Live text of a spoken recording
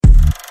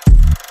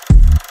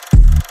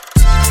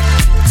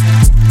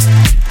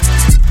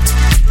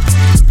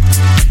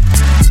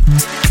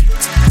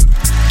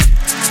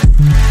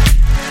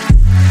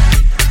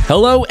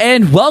Hello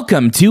and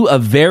welcome to a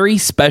very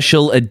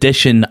special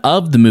edition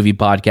of the Movie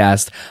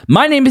Podcast.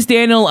 My name is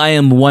Daniel. I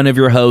am one of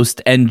your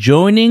hosts, and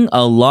joining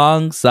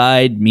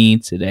alongside me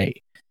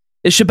today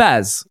is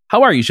Shabazz.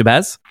 How are you,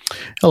 Shabazz?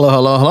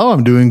 Hello.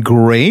 I'm doing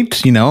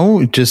great.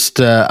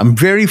 I'm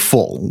very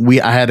full.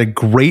 I had a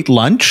great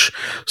lunch,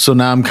 so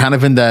now I'm kind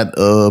of in that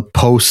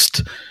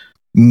post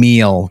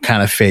meal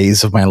kind of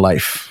phase of my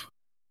life.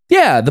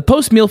 Yeah, the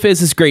post-meal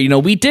phase is great.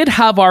 We did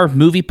have our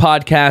movie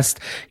podcast,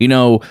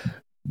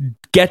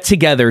 get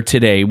together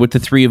today with the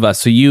three of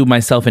us. So you,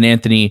 myself, and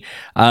Anthony,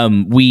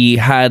 we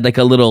had like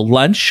a little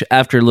lunch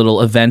after a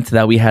little event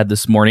that we had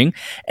this morning.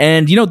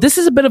 And, this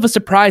is a bit of a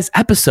surprise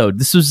episode.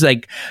 This was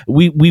like,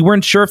 we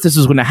weren't sure if this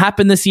was going to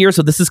happen this year.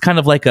 So this is kind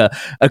of like a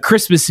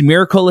Christmas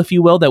miracle, if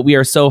you will, that we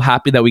are so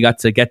happy that we got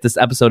to get this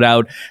episode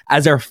out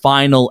as our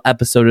final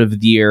episode of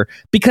the year.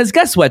 Because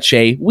guess what,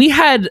 Shay? We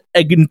had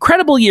an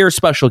incredible year of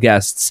special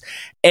guests,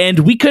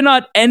 and we could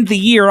not end the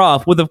year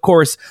off with, of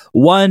course,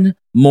 one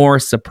more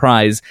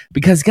surprise,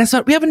 because guess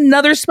what? We have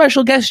another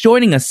special guest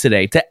joining us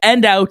today to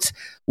end out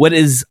what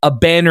is a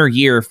banner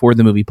year for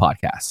the Movie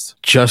Podcast.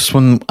 Just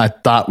when I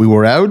thought we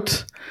were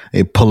out,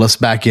 they pull us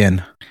back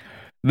in.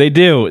 They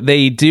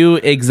do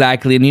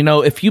exactly. And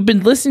if you've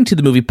been listening to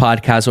the Movie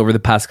Podcast over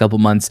the past couple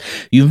months,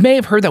 you may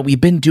have heard that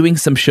we've been doing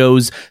some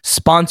shows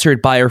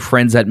sponsored by our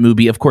friends at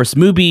Mubi. Of course,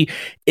 Mubi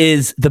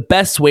is the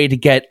best way to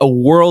get a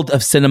world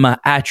of cinema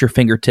at your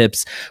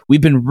fingertips.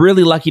 We've been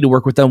really lucky to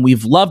work with them.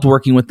 We've loved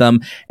working with them.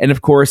 And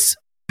of course,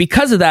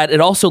 because of that,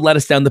 it also led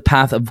us down the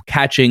path of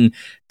catching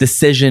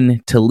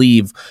Decision to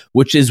Leave,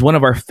 which is one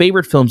of our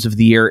favorite films of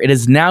the year. It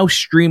is now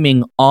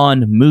streaming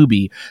on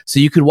Mubi, so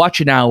you could watch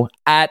it now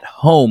at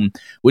home,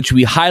 which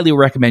we highly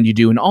recommend you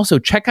do. And also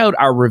check out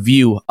our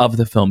review of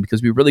the film,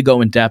 because we really go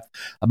in depth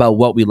about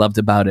what we loved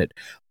about it.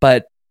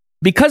 But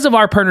because of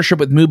our partnership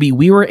with Mubi,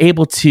 we were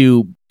able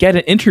to get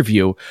an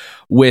interview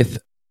with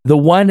the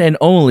one and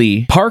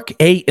only Park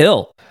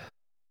Hae-il,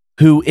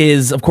 who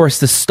is, of course,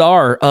 the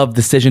star of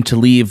Decision to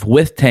Leave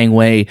with Tang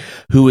Wei,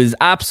 who is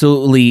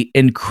absolutely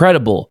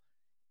incredible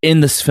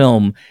in this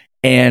film.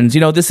 And,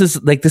 this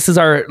is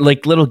our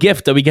little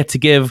gift that we get to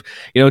give,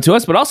 to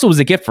us, but also was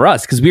a gift for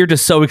us, because we were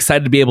just so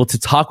excited to be able to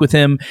talk with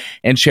him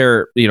and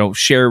share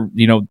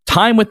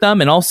time with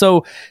them. And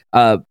also,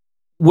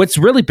 what's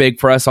really big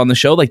for us on the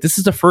show, this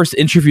is the first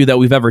interview that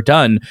we've ever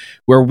done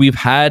where we've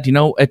had,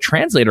 a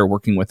translator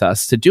working with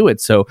us to do it.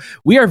 So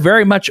we are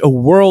very much a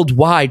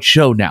worldwide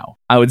show now,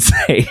 I would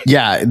say.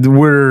 Yeah,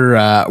 we're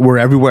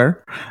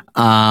everywhere.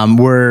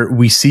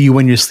 We see you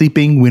when you're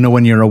sleeping. We know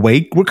when you're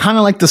awake. We're kind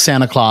of like the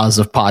Santa Claus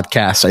of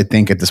podcasts, I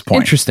think, at this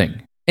point.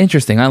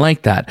 Interesting. I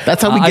like that.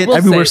 That's how we get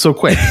everywhere so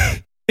quick.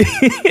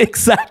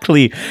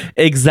 Exactly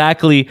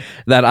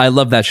that. I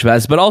love that,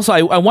 Shabazz. But also,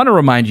 I want to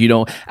remind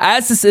you,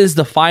 as this is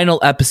the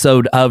final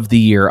episode of the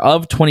year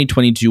of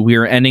 2022, we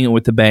are ending it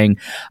with a bang.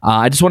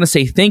 I just want to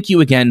say thank you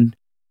again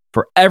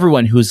for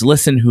everyone who's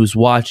listened, who's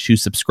watched,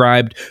 who's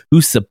subscribed, who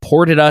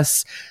supported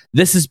us.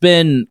 This has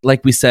been,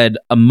 like we said,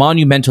 a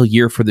monumental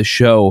year for the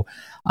show.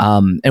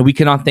 And we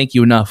cannot thank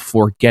you enough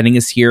for getting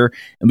us here.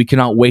 And we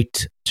cannot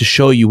wait to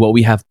show you what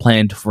we have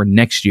planned for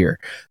next year.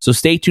 So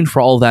stay tuned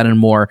for all of that and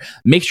more.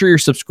 Make sure you're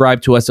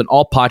subscribed to us on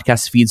all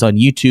podcast feeds on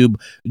YouTube.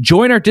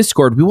 Join our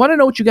Discord. We want to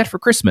know what you get for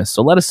Christmas,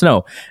 so let us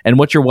know, and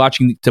what you're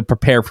watching to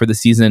prepare for the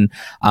season.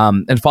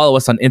 And follow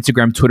us on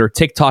Instagram, Twitter,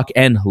 TikTok,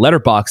 and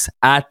Letterboxd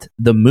at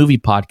The Movie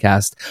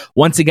Podcast.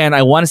 Once again,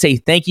 I want to say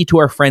thank you to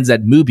our friends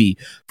at Mubi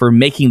for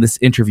making this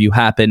interview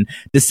happen.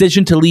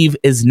 Decision to Leave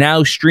is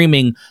now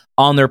streaming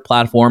on their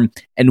platform,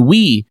 and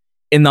we,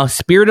 in the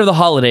spirit of the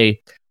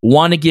holiday,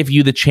 want to give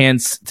you the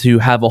chance to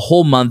have a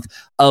whole month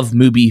of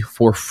Mubi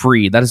for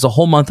free. That is a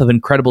whole month of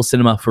incredible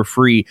cinema for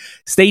free.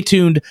 Stay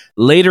tuned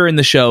later in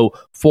the show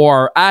for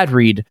our ad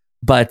read,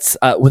 but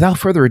without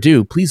further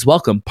ado, please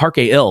welcome Park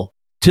Hae-il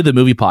to the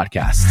Movie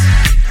Podcast.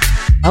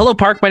 Hello,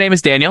 Park. My name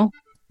is Daniel.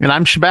 And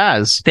I'm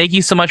Shabazz. Thank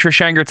you so much for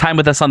sharing your time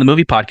with us on the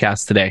Movie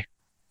Podcast today.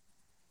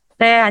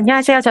 네,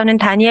 안녕하세요. 저는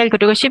다니엘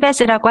그리고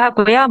슈베스라고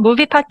하고요.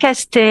 무비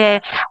팟캐스트에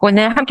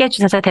오늘 함께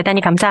해주셔서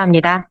대단히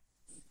감사합니다.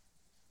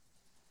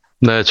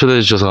 네, 초대해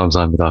주셔서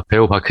감사합니다.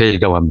 배우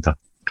박해일이라고 합니다.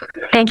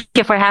 Thank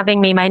you for having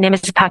me. My name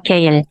is Park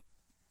Hae-il.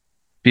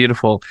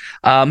 Beautiful.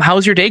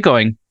 How's your day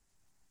going?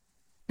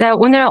 네,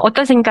 오늘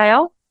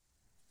어떠신가요?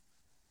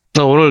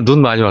 오늘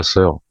눈 많이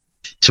왔어요.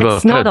 집 It 앞에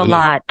snowed a 눈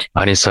lot.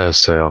 많이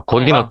쌓였어요.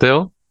 거긴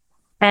어때요?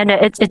 And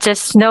it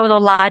just snowed a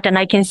lot, and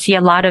I can see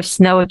a lot of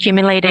snow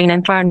accumulating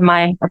in front of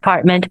my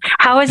apartment.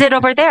 How is it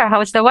over there?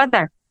 How is the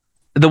weather?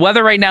 The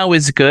weather right now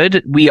is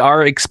good. We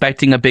are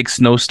expecting a big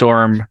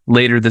snowstorm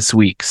later this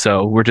week,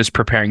 so we're just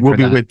preparing for that.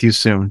 We'll be with you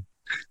soon.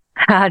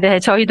 아, 네,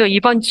 저희도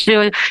이번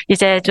주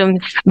이제 좀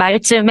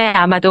말쯤에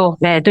아마도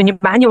눈이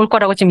많이 올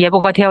거라고 지금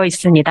예보가 되어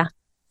있습니다.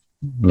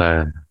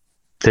 네.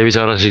 데뷔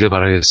잘하시길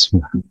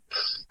바라겠습니다.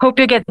 Hope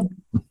you get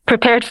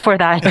prepared for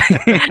that.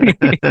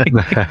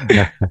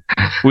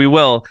 We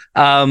will.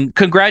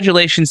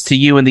 Congratulations to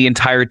you and the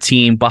entire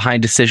team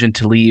behind Decision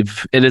to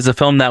Leave. It is a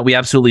film that we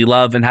absolutely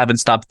love and haven't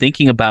stopped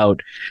thinking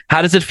about.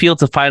 How does it feel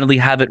to finally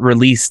have it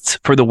released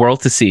for the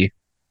world to see?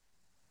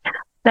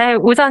 네,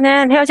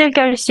 우선은 헤어질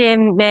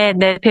결심의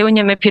네,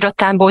 배우님을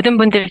비롯한 모든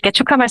분들께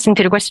축하 말씀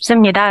드리고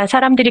싶습니다.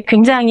 사람들이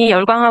굉장히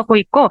열광하고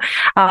있고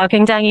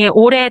굉장히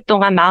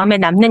오랫동안 마음에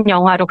남는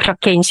영화로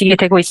그렇게 인식이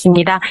되고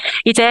있습니다.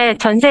 이제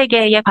전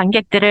세계의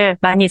관객들을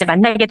많이 이제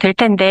만나게 될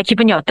텐데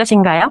기분이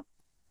어떠신가요?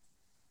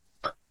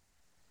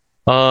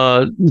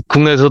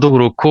 국내에서도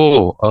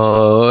그렇고,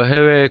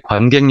 해외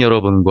관객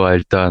여러분과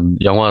일단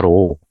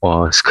영화로,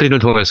 스크린을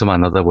통해서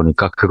만나다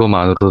보니까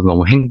그것만으로도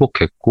너무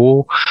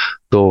행복했고,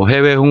 또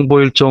해외 홍보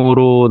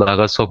일정으로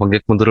나가서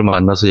관객분들을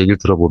만나서 얘기를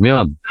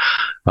들어보면,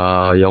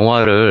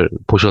 영화를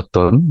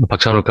보셨던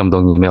박찬욱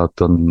감독님의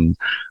어떤,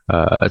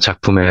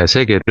 작품의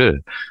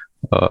세계를,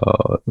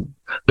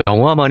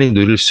 영화만이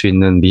누릴 수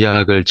있는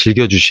미학을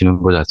즐겨주시는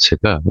것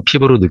자체가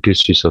피부로 느낄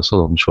수 있어서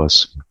너무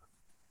좋았습니다.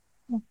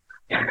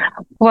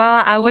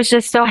 Well, I was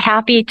just so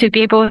happy to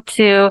be able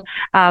to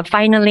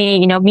finally,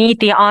 meet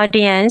the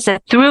audience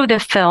through the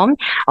film,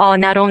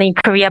 not only in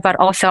Korea but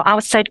also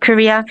outside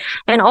Korea.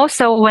 And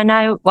also when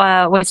I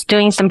was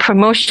doing some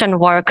promotion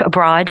work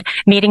abroad,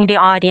 meeting the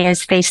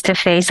audience face to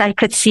face, I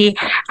could see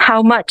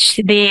how much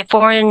the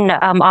foreign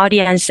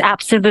audience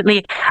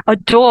absolutely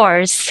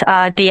adores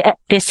the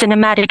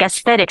cinematic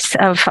aesthetics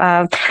of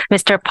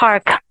Mr.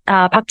 Park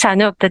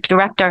Chan-wook, the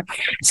director.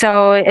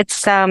 So it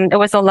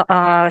was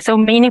so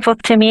meaningful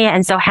to me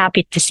and so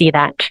happy to see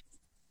that.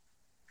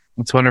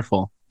 It's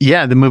wonderful.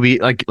 Yeah, the movie,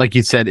 like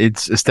you said,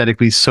 it's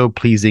aesthetically so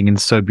pleasing and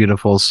so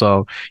beautiful.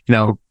 So,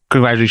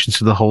 congratulations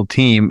to the whole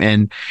team.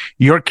 And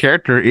your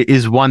character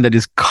is one that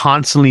is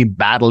constantly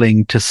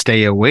battling to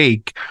stay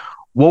awake.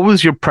 What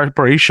was your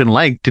preparation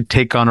like to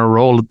take on a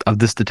role of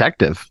this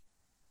detective?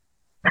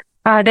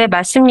 네,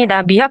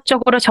 맞습니다.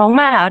 미학적으로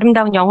정말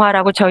아름다운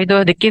영화라고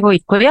저희도 느끼고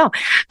있고요.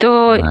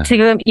 또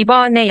지금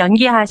이번에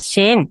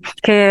연기하신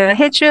그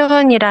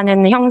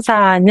혜준이라는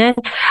형사는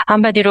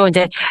한마디로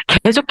이제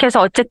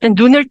계속해서 어쨌든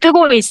눈을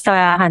뜨고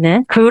있어야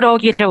하는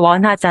그러기를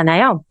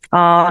원하잖아요.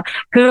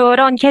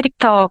 그런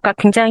캐릭터가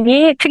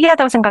굉장히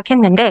특이하다고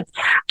생각했는데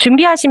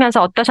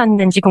준비하시면서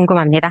어떠셨는지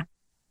궁금합니다.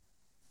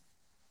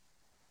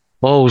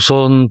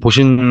 우선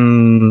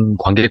보신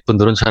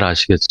관객분들은 잘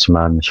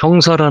아시겠지만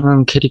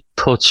형사라는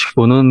캐릭터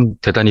치고는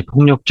대단히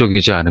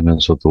폭력적이지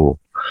않으면서도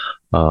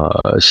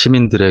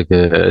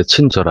시민들에게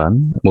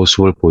친절한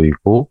모습을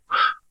보이고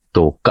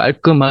또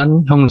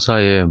깔끔한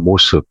형사의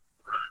모습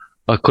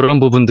그런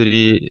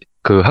부분들이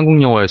그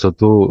한국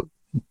영화에서도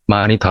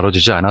많이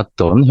다뤄지지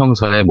않았던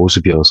형사의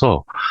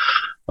모습이어서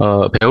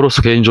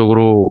배우로서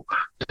개인적으로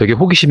되게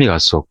호기심이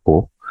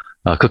갔었고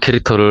그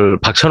캐릭터를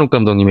박찬욱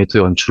감독님이 또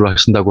연출을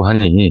하신다고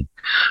하니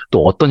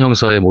또 어떤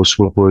형사의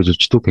모습을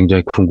보여줄지도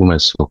굉장히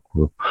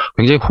궁금했었고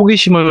굉장히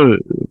호기심을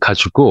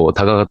가지고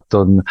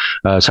다가갔던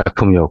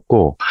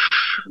작품이었고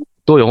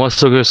또 영화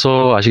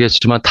속에서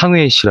아시겠지만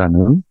탕웨이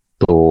씨라는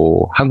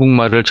또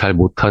한국말을 잘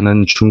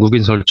못하는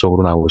중국인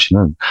설정으로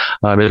나오시는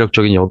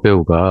매력적인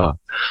여배우가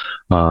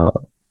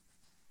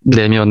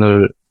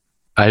내면을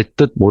알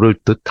듯 모를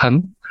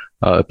듯한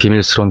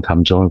비밀스러운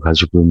감정을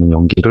가지고 있는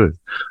연기를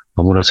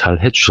너무나 잘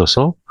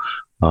해주셔서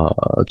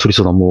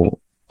둘이서 너무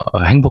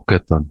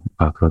행복했던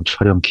그런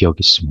촬영 기억이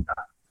있습니다.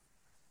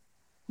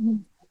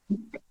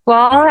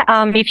 Well,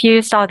 if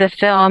you saw the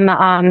film,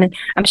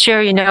 I'm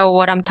sure you know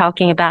what I'm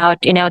talking about.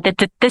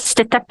 This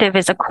detective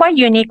is a quite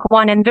unique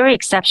one and very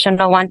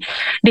exceptional one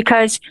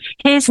because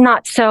he's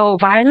not so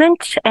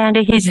violent and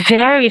he's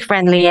very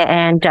friendly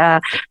and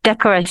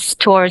decorous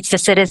towards the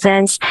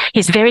citizens.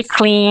 He's very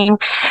clean.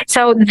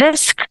 So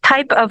this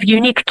type of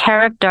unique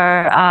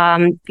character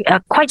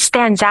quite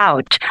stands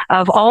out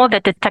of all the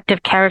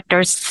detective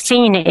characters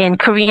seen in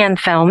Korean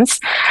films.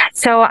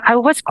 So I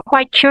was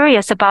quite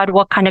curious about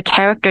what kind of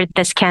character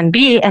this can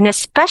be, and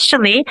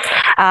especially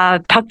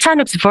Park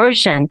Chan-wook's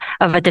version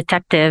of a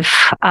detective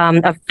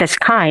of this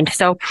kind.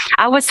 So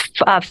I was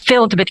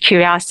filled with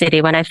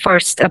curiosity when I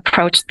first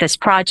approached this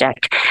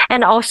project,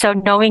 and also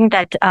knowing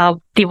that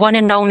the one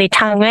and only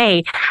Tang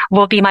Wei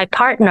will be my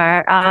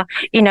partner,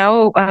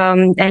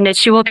 and that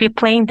she will be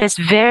playing this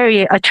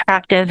very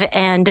attractive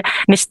and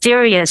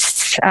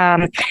mysterious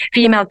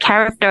female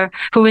character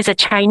who is a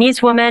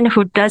Chinese woman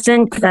who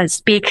doesn't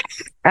speak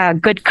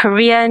good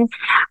Korean,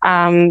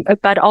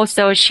 but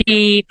also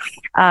she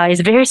is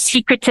a very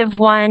secretive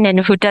one and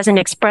who doesn't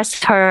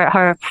express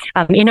her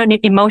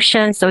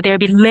emotions. So there'll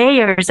be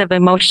layers of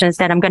emotions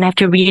that I'm going to have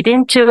to read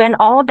into, and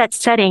all that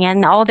setting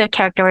and all the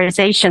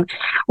characterization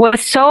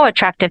was so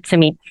attractive to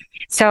me.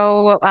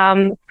 So,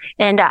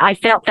 and I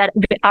felt that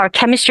our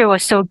chemistry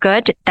was so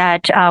good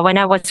that when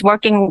I was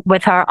working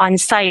with her on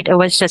site, it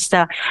was just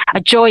a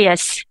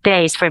joyous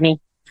days for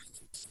me.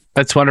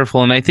 That's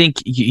wonderful. And I think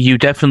you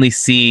definitely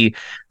see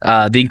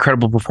the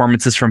incredible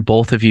performances from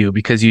both of you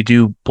because you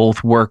do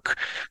both work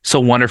so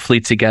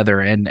wonderfully together.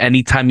 And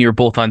anytime you're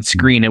both on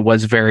screen, it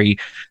was very,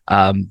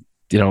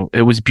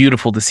 it was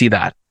beautiful to see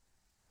that.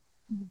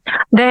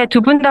 네,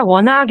 두 분 다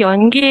워낙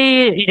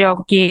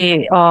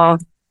연기력이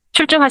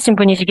출중하신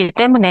분이시기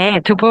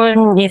때문에 두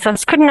분이서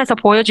스크린에서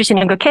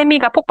보여주시는 그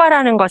케미가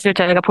폭발하는 것을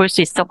저희가 볼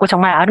수 있었고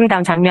정말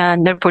아름다운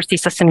장면을 볼 수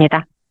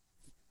있었습니다.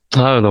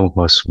 아유, 너무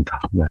고맙습니다.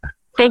 네.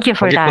 Thank you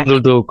for that.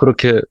 관객분들도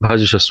그렇게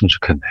봐주셨으면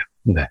좋겠네요.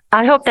 네.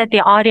 I hope that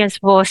the audience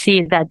will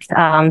see that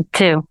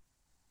too.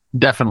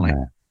 Definitely.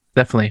 네.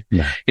 Definitely.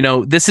 Yeah.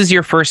 This is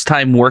your first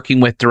time working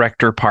with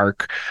director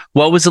Park.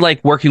 What was it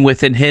like working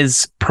within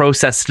his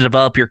process to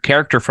develop your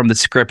character from the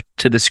script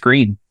to the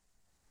screen?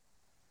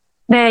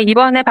 네,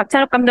 이번에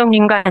박찬욱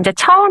감독님과 이제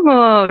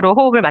처음으로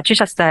호흡을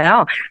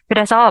맞추셨어요.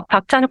 그래서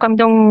박찬욱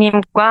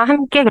감독님과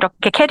함께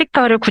그렇게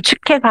캐릭터를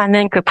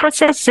구축해가는 그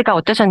프로세스가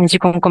어떠셨는지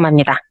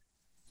궁금합니다.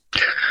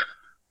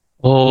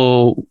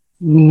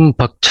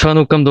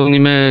 박찬욱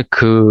감독님의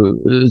그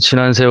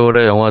지난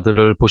세월의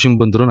영화들을 보신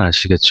분들은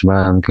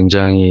아시겠지만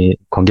굉장히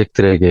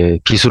관객들에게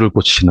비수를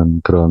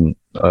꽂히는 그런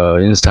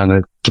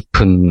인상을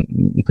깊은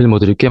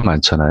필모들이 꽤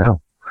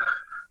많잖아요.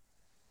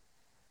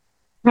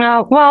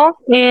 Park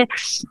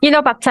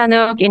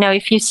Chan-wook,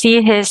 if you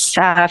see his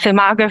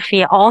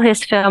filmography, all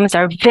his films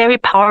are very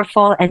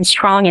powerful and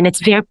strong, and it's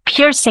very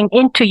piercing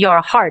into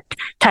your heart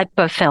type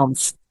of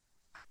films.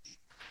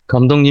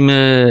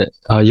 감독님의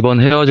이번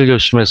헤어질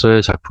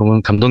결심에서의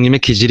작품은 감독님의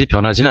기질이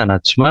변하진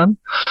않았지만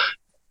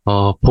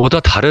보다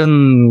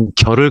다른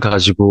결을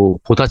가지고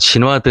보다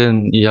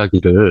진화된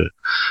이야기를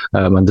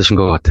만드신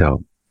것 같아요.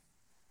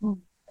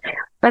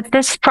 But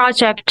this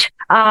project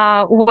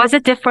was a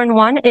different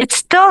one. It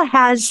still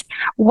has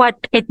what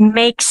it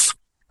makes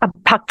a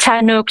Park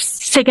Chan-wook's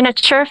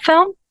signature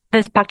film.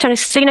 The Park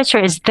Chan-wook's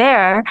signature is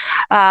there.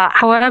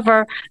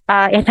 However,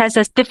 it has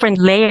a different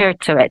layer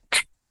to it.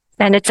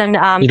 And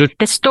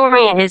the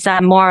story is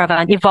more of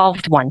an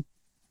evolved one.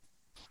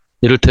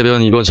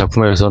 이를테면 이번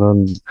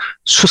작품에서는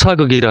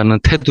수사극이라는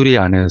테두리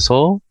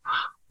안에서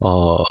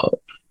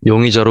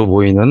용의자로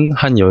보이는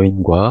한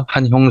여인과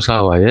한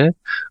형사와의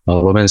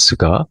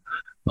로맨스가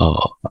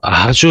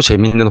아주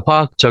재밌는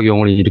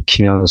화학작용을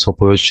일으키면서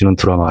보여주는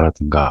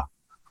드라마라든가.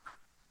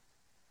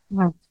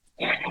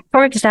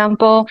 For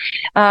example,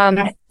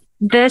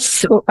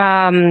 this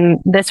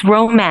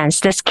romance,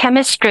 this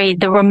chemistry,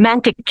 the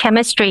romantic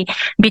chemistry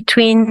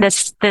between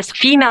this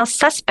female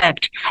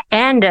suspect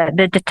and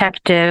the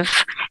detective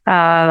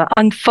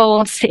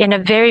unfolds in a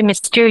very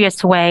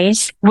mysterious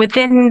ways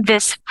within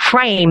this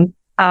frame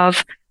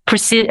of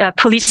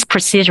police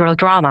procedural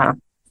drama.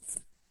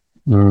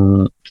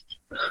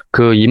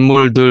 그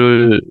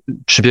인물들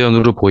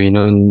주변으로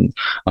보이는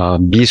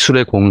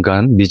미술의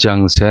공간,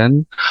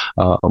 미장센,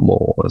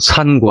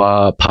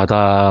 산과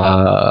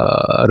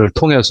바다를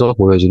통해서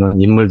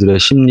보여지는 인물들의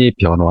심리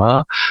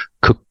변화,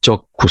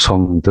 극적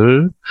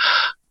구성들,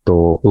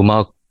 또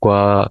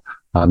음악과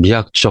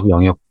미학적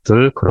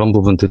영역들 그런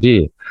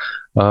부분들이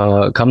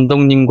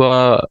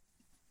감독님과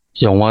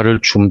영화를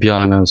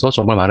준비하면서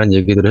정말 많은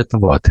얘기들을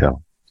했던 것 같아요.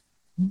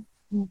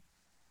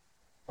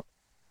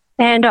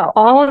 And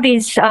all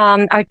these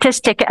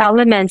artistic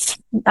elements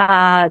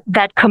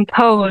that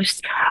compose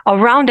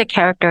around the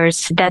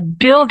characters, that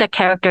build the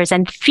characters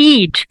and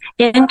feed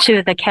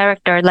into the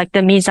character, like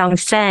the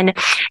mise-en-scène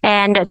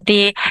and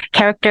the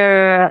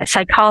character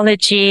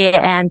psychology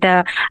and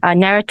the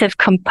narrative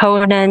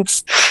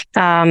components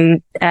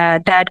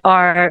that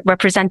are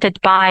represented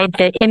by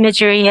the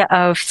imagery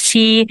of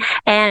sea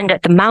and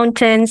the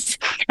mountains,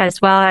 as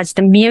well as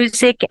the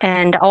music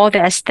and all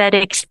the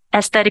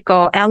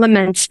aesthetical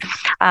elements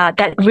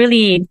that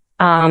really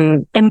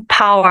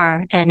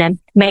empower and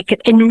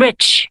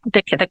enrich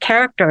the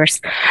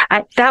characters.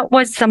 That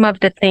was some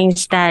of the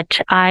things that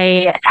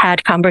I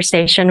had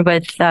conversation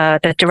with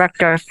the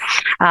director,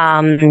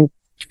 and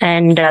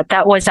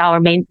that was our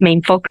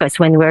main focus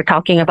when we were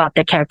talking about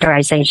the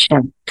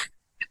characterization.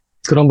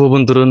 그런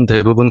부분들은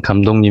대부분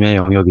감독님의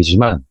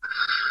영역이지만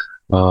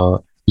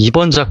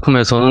이번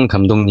작품에서는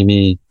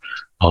감독님이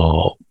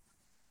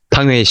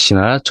탕웨이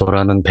씨나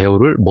저라는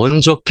배우를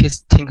먼저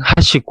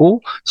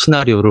캐스팅하시고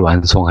시나리오를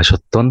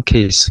완성하셨던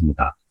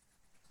케이스입니다.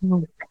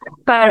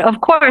 But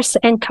of course,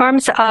 in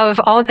terms of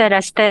all that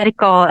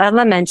aesthetical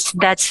elements,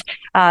 that's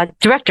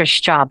director's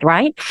job,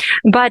 right?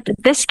 But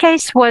this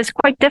case was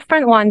quite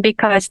different one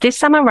because this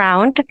time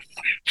around,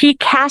 he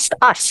cast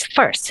us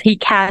first. He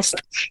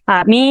cast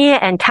me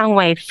and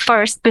Tang-wei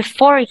first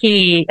before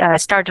he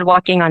started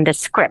working on the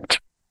script.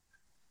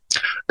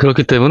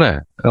 그렇기 때문에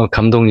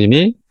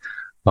감독님이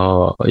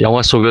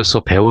영화 속에서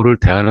배우를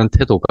대하는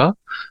태도가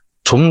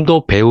좀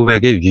더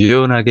배우에게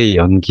유연하게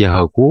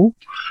연기하고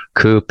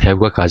그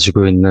배우가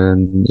가지고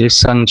있는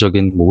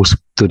일상적인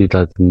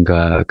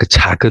모습들이라든가 그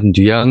작은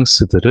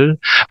뉘앙스들을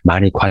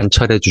많이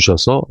관찰해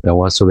주셔서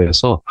영화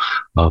속에서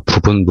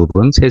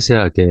부분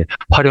세세하게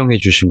활용해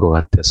주신 것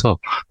같아서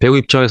배우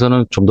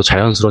입장에서는 좀 더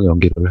자연스러운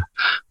연기를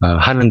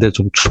하는데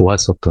좀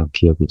좋았었던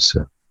기억이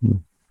있어요.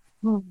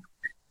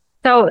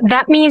 So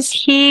that means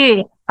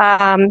he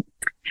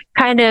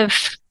kind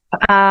of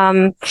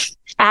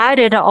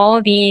added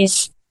all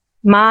these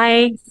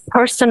my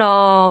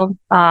personal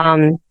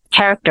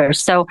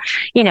characters. So,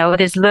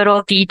 there's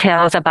little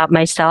details about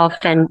myself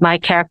and my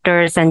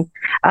characters and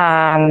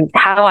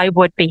how I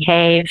would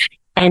behave.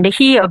 And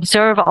he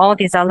observed all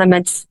these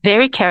elements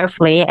very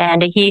carefully,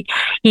 and he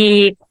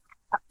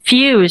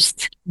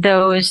fused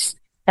those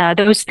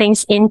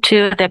things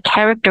into the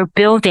character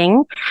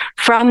building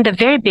from the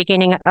very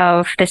beginning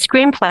of the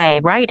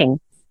screenplay writing.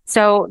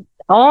 So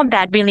all of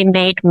that really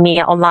made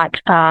me a lot.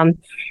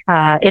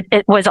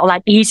 It was a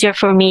lot easier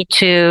for me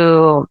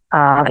to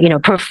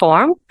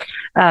perform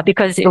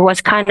because it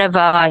was kind of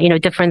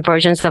different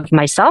versions of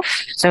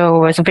myself. So it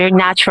was a very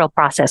natural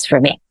process for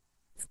me.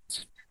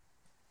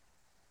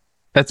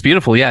 That's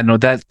beautiful. Yeah, no,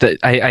 that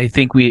I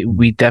think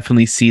we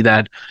definitely see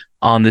that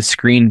on the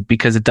screen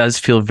because it does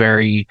feel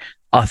very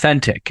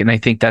authentic. And I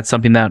think that's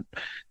something that,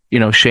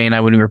 Shay and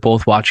I, when we were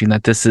both watching,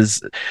 that this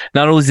is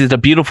not only is it a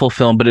beautiful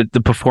film, but the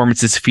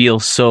performances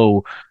feel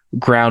so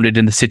grounded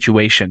in the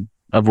situation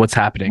of what's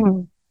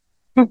happening.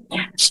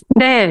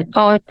 네,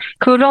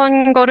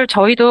 그런 거를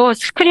저희도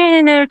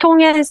스크린을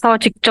통해서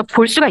직접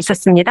볼 수가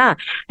있었습니다.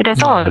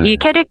 그래서 이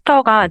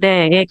캐릭터가,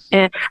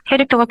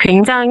 캐릭터가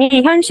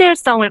굉장히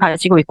현실성을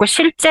가지고 있고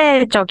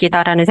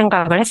실제적이다라는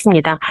생각을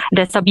했습니다.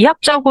 그래서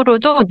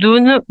미학적으로도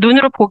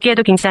눈으로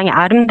보기에도 굉장히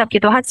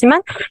아름답기도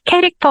하지만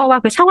캐릭터와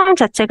그 상황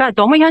자체가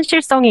너무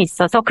현실성이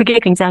있어서 그게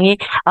굉장히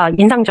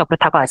인상적으로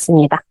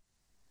다가왔습니다.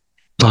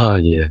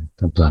 예,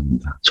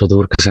 감사합니다. 저도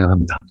그렇게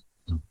생각합니다.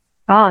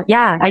 Oh,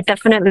 yeah, I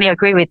definitely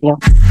agree with you.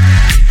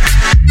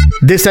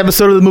 This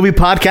episode of the Movie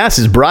Podcast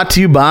is brought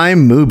to you by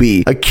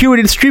Mubi, a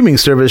curated streaming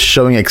service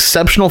showing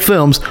exceptional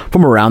films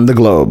from around the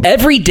globe.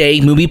 Every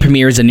day, Mubi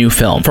premieres a new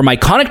film. From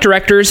iconic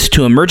directors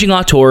to emerging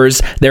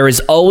auteurs, there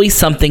is always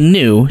something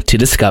new to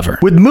discover.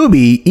 With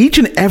Mubi, each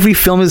and every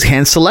film is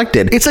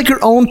hand-selected. It's like your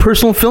own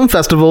personal film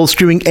festival,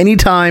 streaming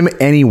anytime,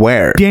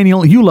 anywhere.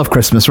 Daniel, you love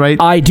Christmas, right?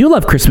 I do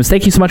love Christmas.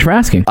 Thank you so much for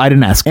asking. I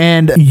didn't ask.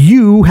 And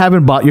you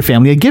haven't bought your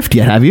family a gift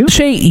yet, have you?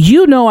 Shay,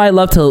 you know I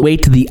love to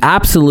wait to the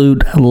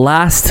absolute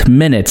last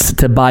minutes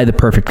to buy the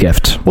perfect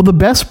gift. Well, the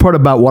best part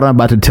about what I'm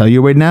about to tell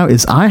you right now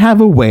is I have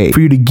a way for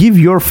you to give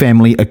your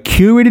family a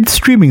curated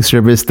streaming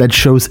service that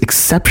shows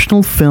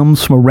exceptional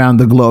films from around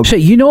the globe. Shay,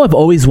 you know I've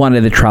always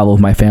wanted to travel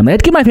with my family.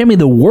 I'd give my family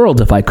the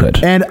world if I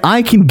could. And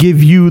I can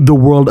give you the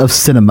world of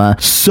cinema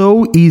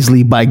so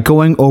easily by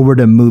going over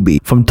to Mubi.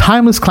 From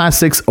timeless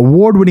classics,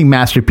 award-winning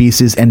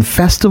masterpieces, and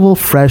festival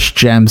fresh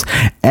gems,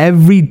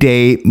 every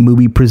day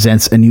Mubi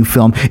presents a new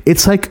film.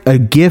 It's like a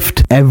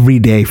gift every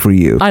day for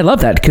you. I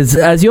love that because,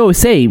 as you always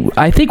say,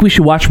 I think we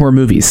should watch more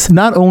movies.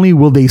 Not only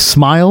will they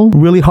smile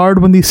really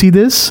hard when they see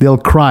this, they'll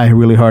cry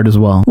really hard as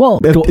well. Well,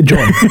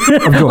 joy.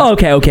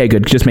 Okay,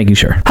 good. Just making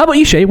sure. How about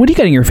you, Shay? What are you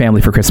getting your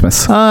family for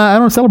Christmas? I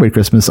don't celebrate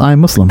Christmas. I'm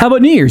Muslim. How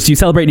about New Year's? Do you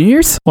celebrate New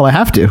Year's? Well, I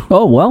have to.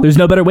 Oh, well, there's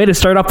no better way to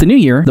start off the new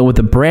year than with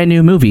a brand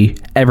new movie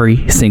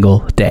every single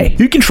day.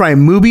 You can try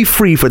Mubi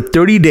free for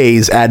 30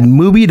 days at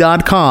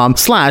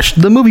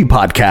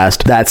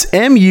Mubi.com/themoviepodcast. That's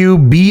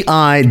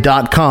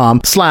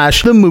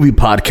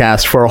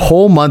MUBI.com/themoviepodcast for a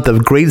whole month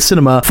of great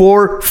cinema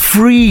for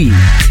free.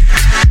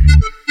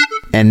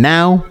 And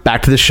now,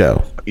 back to the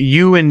show.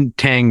 You and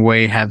Tang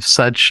Wei have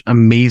such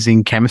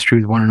amazing chemistry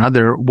with one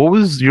another. What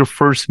was your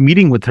first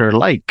meeting with her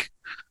like?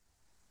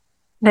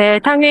 네,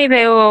 탕웨이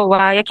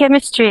배우와의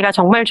케미스트리가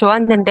정말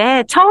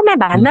좋았는데 처음에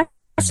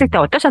만났을 때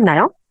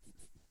어떠셨나요?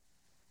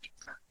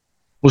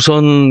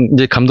 우선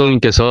이제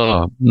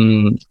감독님께서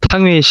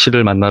탕웨이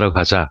씨를 만나러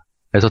가자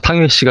해서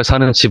탕웨이 씨가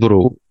사는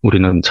집으로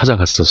우리는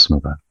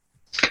찾아갔었습니다.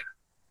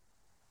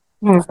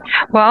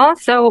 Well,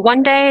 so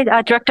one day,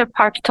 Director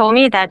Park told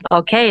me that,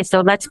 okay,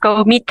 so let's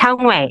go meet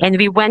Tang Wei, and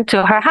we went to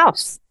her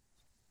house.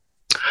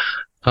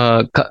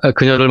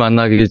 그녀를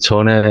만나기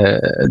전에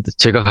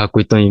제가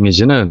갖고 있던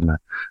이미지는,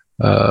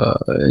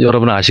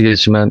 여러분은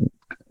아시겠지만,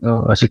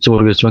 아실지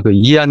모르겠지만, 그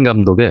이안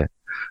감독의,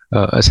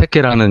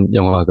 새끼라는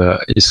영화가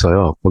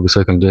있어요.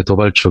 거기서 굉장히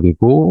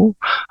도발적이고,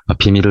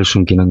 비밀을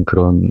숨기는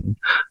그런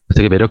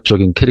되게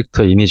매력적인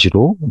캐릭터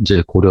이미지로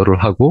이제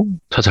고려를 하고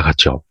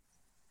찾아갔죠.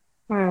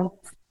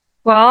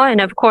 Well, and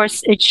of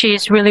course,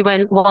 she's really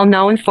well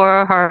known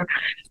for her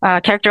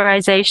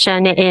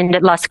characterization in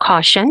Lost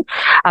Caution,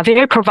 a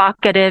very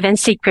provocative and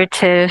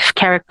secretive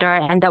character,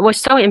 and that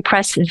was so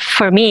impressive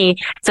for me.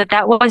 So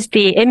that was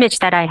the image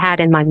that I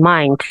had in my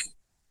mind.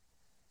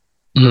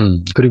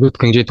 그리고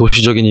굉장히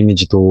도시적인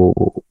이미지도,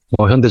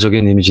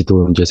 현대적인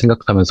이미지도 이제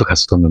생각하면서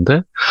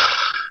갔었는데,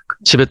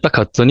 집에 딱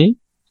갔더니,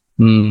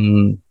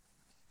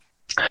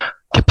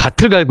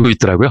 밭을 갈고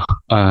있더라고요.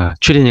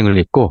 추리닝을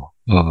입고,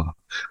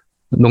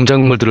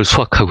 농작물들을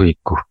수확하고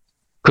있고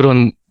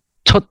그런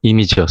첫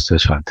이미지였어요,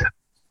 저한테.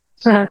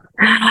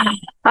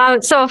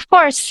 So of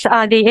course,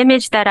 the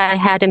image that I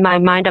had in my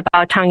mind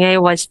about Tang Ye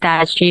was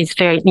that she's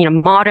very,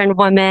 modern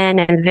woman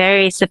and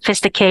very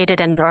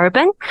sophisticated and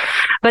urban.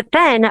 But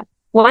then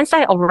once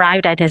I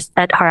arrived at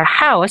her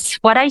house,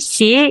 what I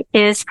see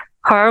is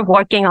her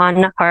working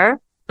on her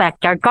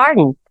backyard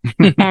garden.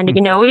 And,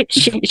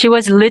 she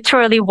was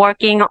literally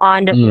working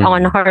on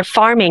her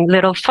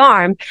little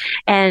farm,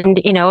 and,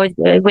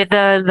 with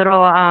the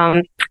little,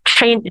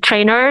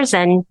 trainers.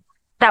 And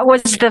that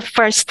was the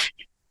first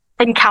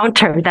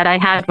encounter that I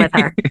had with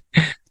her.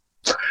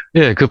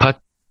 예,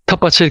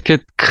 텃밭이 이렇게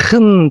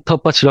큰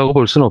텃밭이라고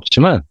볼 수는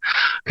없지만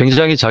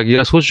굉장히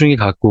자기가 소중히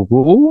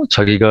가꾸고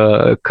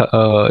자기가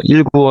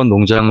일구원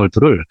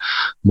농작물들을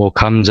뭐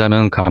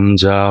감자면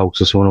감자,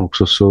 옥수수면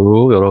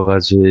옥수수 여러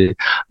가지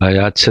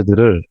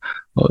야채들을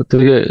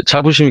되게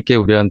자부심 있게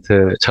우리한테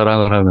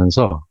자랑을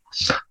하면서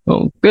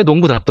꽤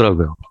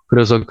농부답더라고요.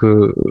 그래서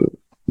그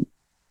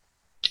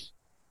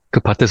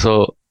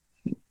밭에서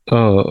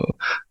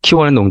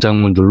키워낸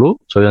농작물들로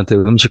저희한테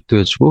음식도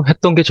해주고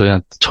했던 게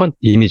저희한테 첫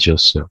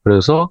이미지였어요.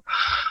 그래서,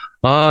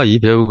 이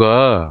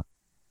배우가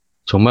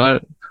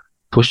정말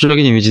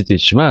도시적인 이미지도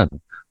있지만,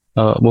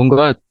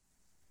 뭔가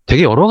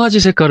되게 여러 가지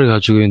색깔을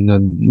가지고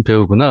있는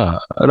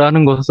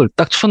배우구나라는 것을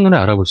딱 첫눈에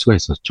알아볼 수가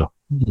있었죠.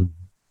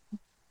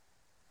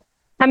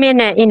 I mean,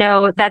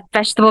 that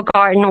vegetable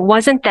garden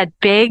wasn't that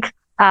big.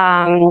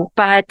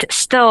 But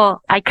still,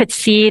 I could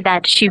see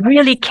that she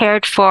really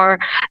cared for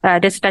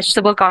this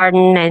vegetable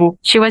garden, and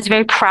she was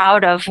very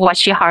proud of what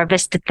she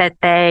harvested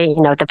that day.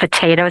 The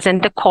potatoes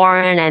and the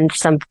corn and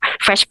some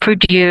fresh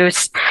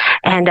produce,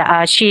 and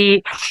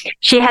she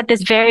had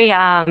this very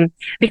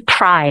big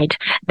pride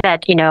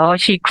that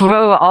she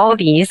grew all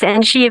these,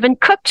 and she even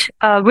cooked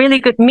a really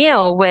good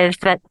meal with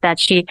that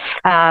she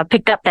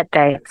picked up that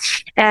day,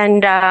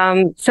 and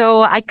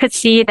so I could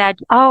see that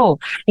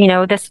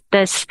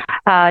this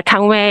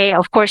Tang Wei,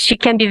 of course, she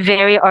can be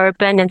very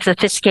urban and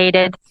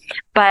sophisticated,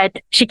 but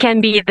she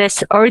can be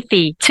this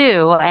earthy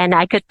too. And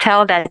I could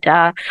tell that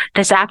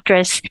this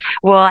actress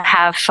will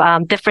have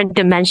different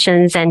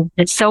dimensions and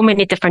so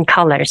many different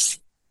colors.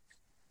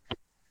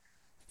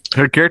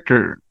 Her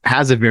character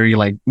has a very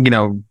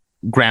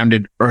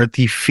grounded,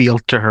 earthy feel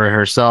to her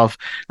herself.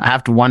 I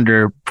have to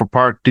wonder, for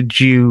Park,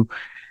 did you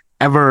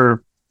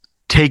ever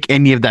take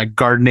any of that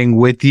gardening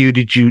with you?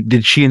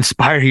 Did she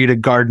inspire you to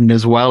garden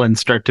as well and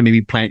start to maybe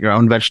plant your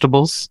own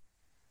vegetables?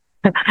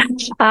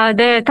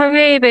 네,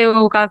 탕웨이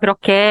배우가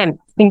그렇게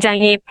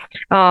굉장히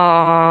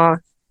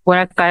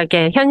뭐랄까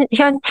이게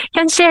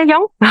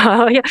현실형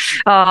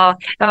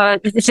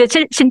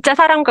진짜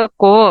사람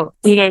같고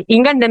이게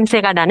인간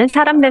냄새가 나는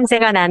사람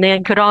냄새가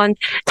나는 그런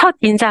첫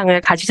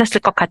인상을 가지셨을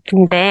것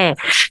같은데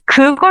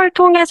그걸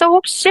통해서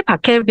혹시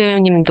박해일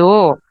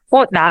배우님도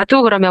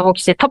나도 그러면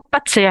혹시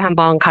텃밭을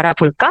한번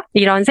갈아볼까?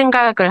 이런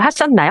생각을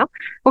하셨나요?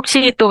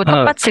 혹시 또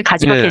텃밭을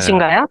가지고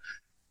계신가요?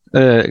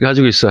 네,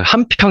 가지고 있어요.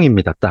 한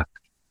평입니다, 딱.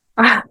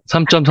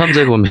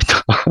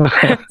 3.3제곱미터.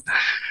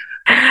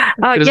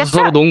 그래서 yes,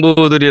 서로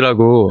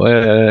농부들이라고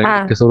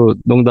이렇게 서로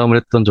농담을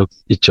했던 적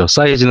있죠.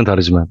 사이즈는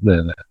다르지만. 네.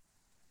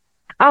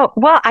 Oh,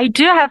 well, I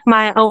do have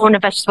my own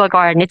vegetable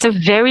garden. It's a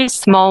very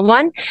small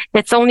one.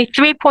 It's only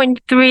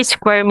 3.3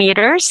 square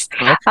meters.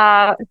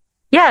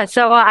 Yeah,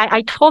 so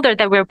I told her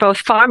that we're both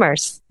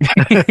farmers.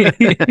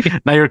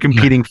 Now you're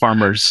competing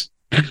farmers.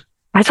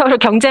 서로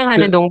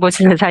경쟁하는 농부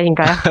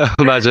사이인가요?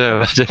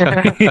 맞아요.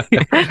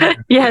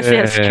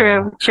 Yes,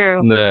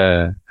 true.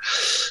 네.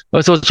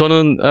 그래서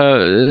저는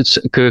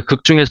그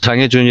극 중에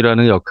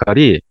장혜준이라는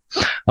역할이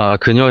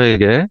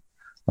그녀에게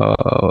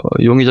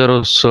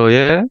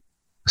용의자로서의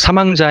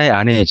사망자의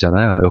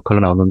아내이잖아요.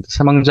 역할로 나오는데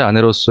사망자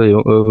아내로서의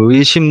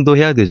의심도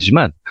해야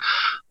되지만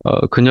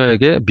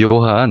그녀에게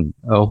묘한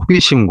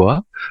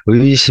호기심과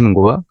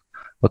의심과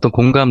어떤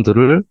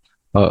공감들을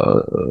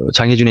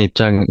장혜준의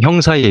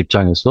형사의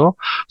입장에서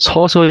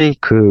서서히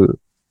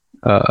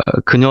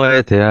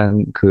그녀에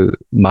대한 그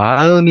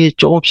마음이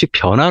조금씩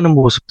변하는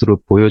모습들을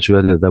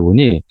보여줘야 되다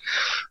보니,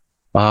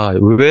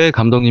 왜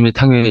감독님이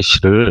탕웨이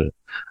씨를,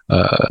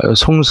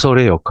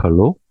 송설의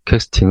역할로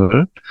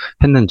캐스팅을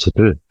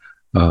했는지를,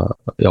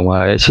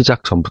 영화의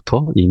시작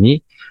전부터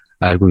이미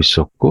알고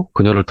있었고,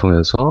 그녀를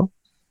통해서,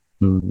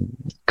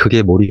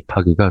 그게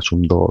몰입하기가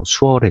좀 더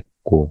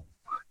수월했고,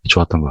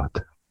 좋았던 것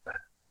같아요.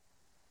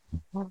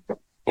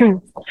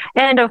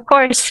 And of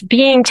course,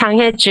 being Chang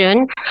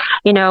Hae-jun,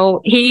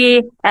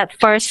 he at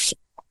first,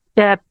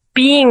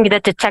 being the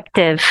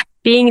detective,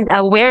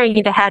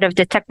 wearing the hat of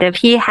detective,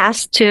 he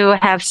has to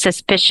have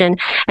suspicion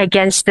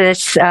against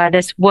this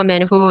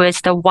woman who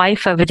is the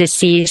wife of a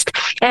deceased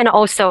and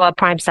also a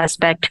prime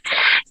suspect.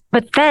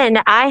 But then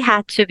I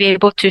had to be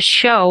able to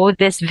show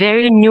this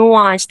very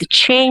nuanced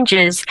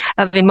changes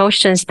of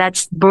emotions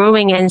that's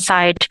brewing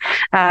inside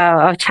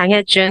of Chang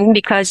Hae-jun,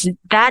 because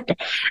that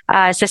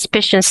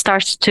suspicion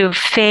starts to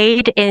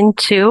fade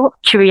into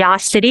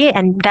curiosity,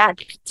 and that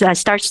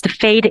starts to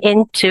fade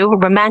into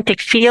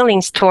romantic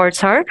feelings towards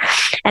her.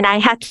 And I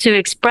had to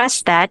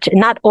express that,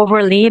 not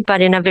overly, but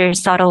in a very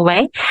subtle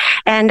way.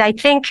 And I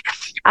think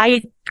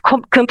I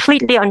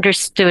completely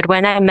understood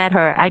when I met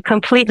her. I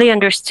completely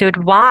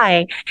understood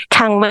why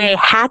Tang Wei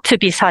had to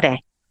be Sore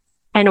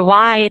and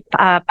why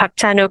Park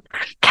Chan-wook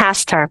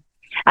cast her.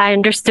 I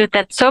understood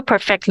that so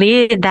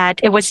perfectly that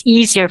it was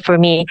easier for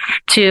me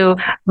to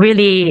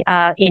really,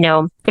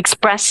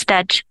 express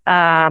that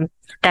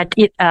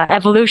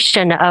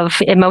evolution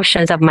of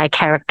emotions of my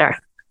character.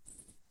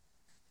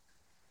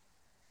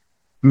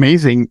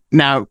 Amazing.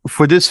 Now,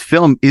 for this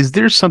film, is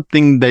there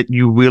something that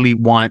you really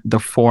want the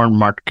foreign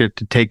market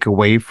to take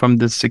away from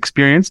this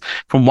experience?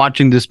 From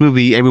watching this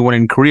movie, everyone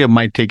in Korea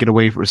might take it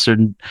away for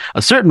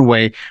a certain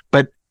way,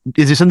 but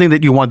is there something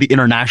that you want the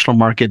international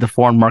market, the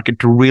foreign market,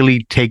 to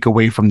really take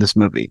away from this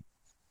movie?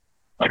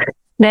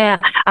 네,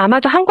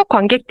 아마도 한국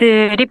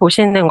관객들이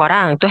보시는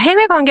거랑 또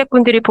해외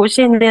관객분들이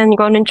보시는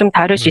거는 좀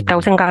다를 수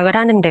있다고 생각을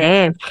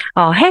하는데,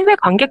 해외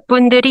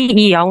관객분들이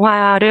이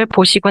영화를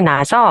보시고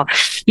나서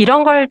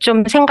이런 걸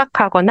좀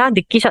생각하거나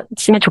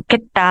느끼셨으면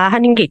좋겠다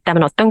하는 게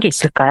있다면 어떤 게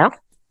있을까요?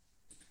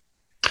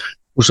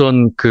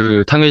 우선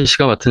그 탕웨이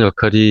씨가 맡은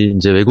역할이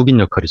이제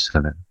외국인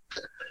역할이잖아요.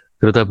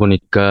 그러다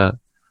보니까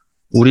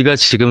우리가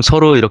지금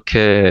서로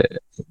이렇게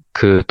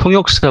그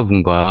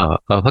통역사분과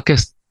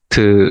팟캐스트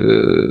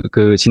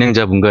그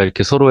진행자분과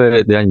이렇게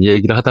서로에 대한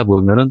얘기를 하다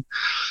보면은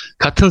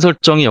같은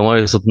설정이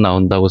영화에서도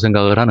나온다고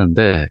생각을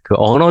하는데 그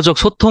언어적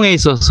소통에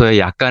있어서의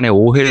약간의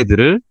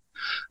오해들을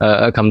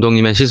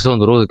감독님의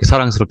시선으로 이렇게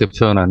사랑스럽게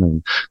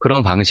표현하는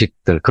그런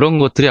방식들, 그런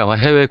것들이 아마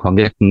해외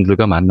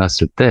관객분들과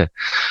만났을 때,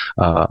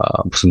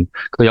 무슨,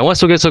 그 영화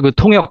속에서 그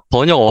번역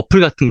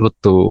어플 같은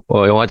것도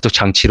영화적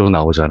장치로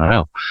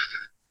나오잖아요.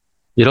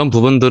 이런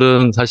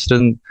부분들은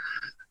사실은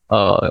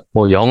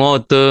뭐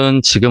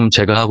영어든 지금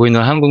제가 하고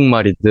있는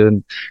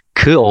한국말이든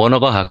그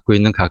언어가 갖고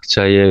있는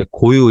각자의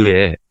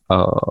고유의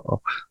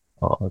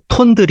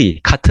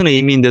톤들이 같은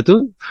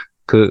의미인데도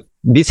그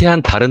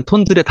미세한 다른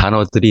톤들의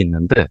단어들이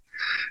있는데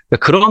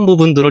그런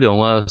부분들을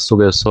영화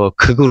속에서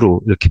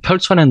극으로 이렇게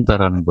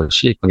펼쳐낸다라는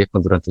것이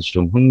관객분들한테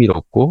좀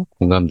흥미롭고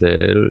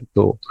공감대를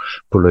또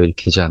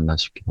불러일으키지 않나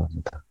싶기도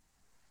합니다.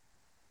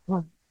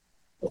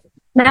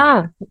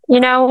 Now,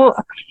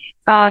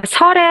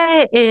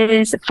 Sore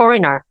is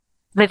foreigner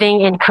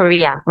living in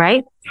Korea,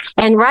 right?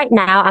 And right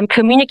now I'm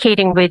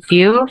communicating with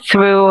you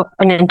through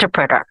an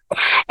interpreter.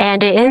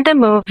 And in the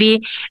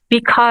movie,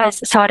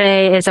 because Sore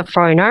is a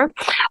foreigner,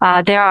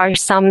 there are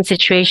some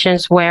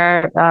situations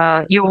where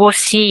you will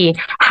see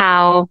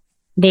how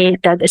the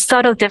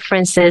subtle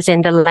differences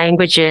in the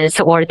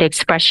languages or the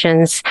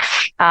expressions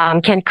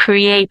can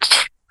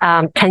create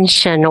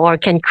tension or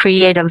can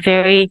create a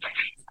very,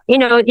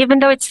 even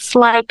though it's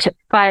slight,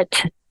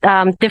 but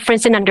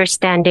difference in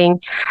understanding.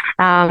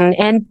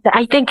 And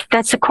I think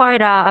that's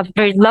quite a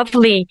very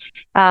lovely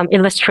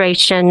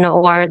illustration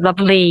or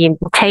lovely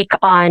take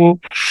on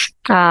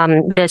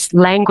this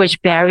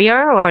language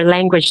barrier or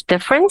language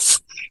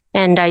difference.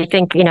 And I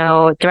think,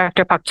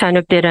 Director Park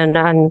Chan-wook did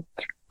an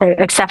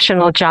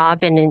exceptional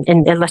job in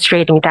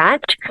illustrating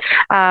that.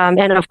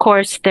 And of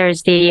course,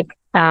 there's the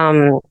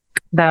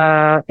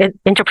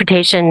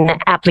interpretation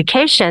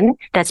application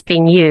that's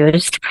being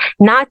used,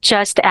 not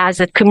just as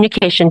a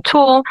communication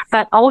tool,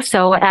 but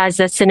also as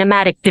a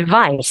cinematic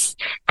device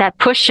that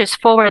pushes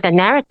forward the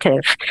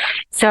narrative.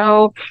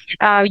 So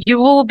you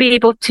will be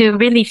able to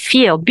really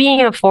feel,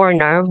 being a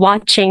foreigner,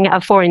 watching a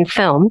foreign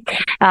film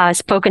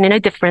spoken in a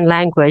different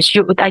language.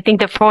 I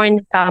think the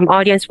foreign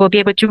audience will be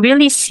able to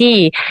really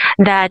see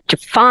that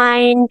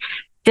fine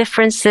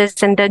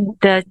differences and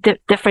the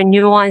different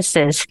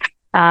nuances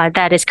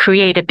that is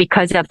created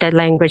because of the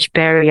language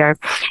barrier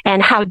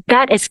and how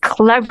that is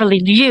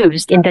cleverly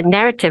used in the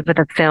narrative of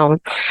the film.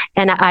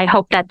 And I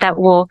hope that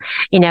will,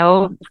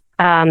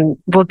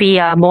 will be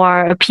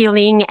more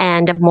appealing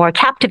and more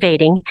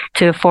captivating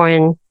to a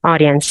foreign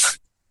audience.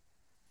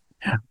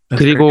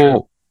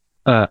 그리고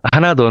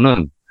하나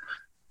더는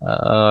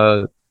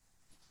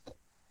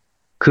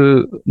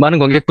그 많은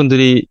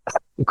관객분들이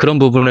그런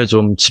부분에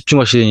좀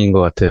집중하시는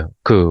것 같아요.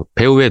 그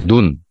배우의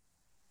눈,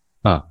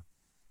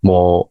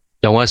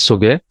 영화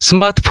속에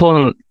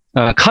스마트폰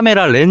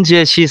카메라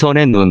렌즈의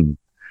시선의 눈,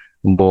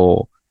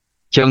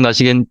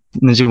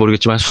 기억나시겠는지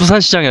모르겠지만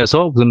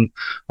수산시장에서 무슨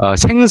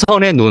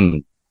생선의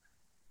눈,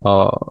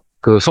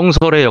 그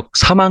송설의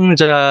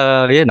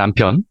사망자의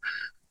남편,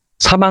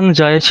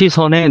 사망자의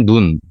시선의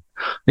눈.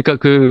 그러니까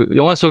그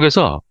영화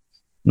속에서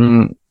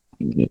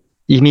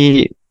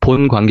이미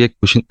본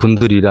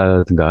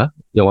관객분들이라든가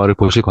영화를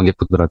보실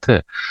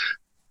관객분들한테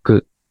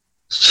그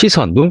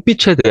시선,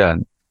 눈빛에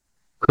대한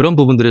그런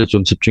부분들에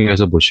좀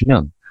집중해서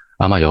보시면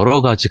아마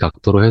여러 가지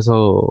각도로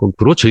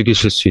해석으로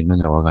즐기실 수 있는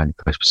영화가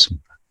아닐까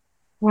싶습니다.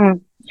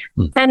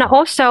 And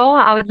also,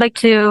 I would like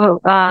to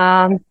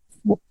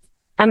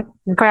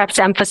perhaps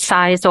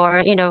emphasize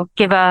or,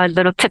 give a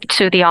little tip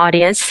to the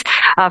audience,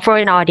 for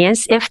an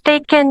audience, if they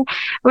can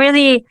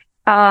really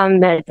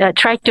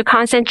try to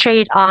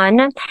concentrate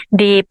on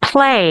the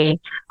play,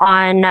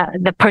 on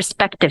the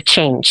perspective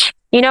change.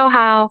 You know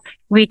how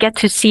we get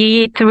to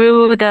see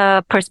through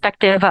the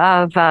perspective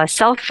of a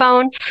cell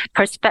phone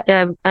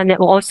and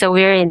also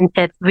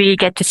we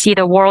get to see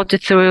the world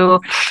through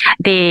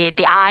the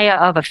eye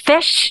of a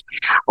fish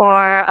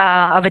or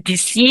of a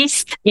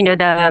deceased,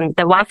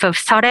 the wife of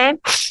Sore.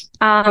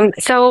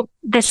 So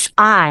this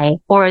eye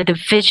or the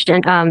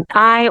vision,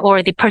 eye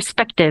or the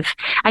perspective,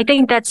 I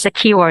think that's the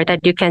keyword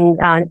that you can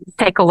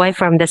take away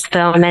from this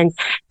film, and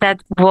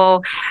that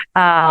will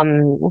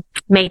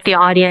make the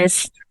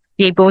audience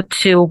be able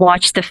to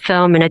watch the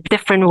film in a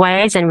different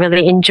ways and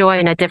really enjoy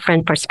in a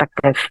different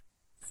perspective.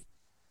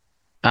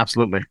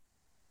 Absolutely.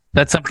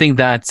 That's something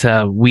that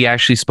we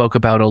actually spoke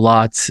about a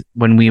lot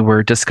when we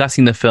were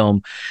discussing the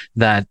film,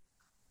 that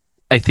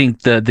I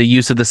think the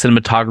use of the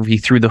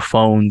cinematography through the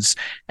phones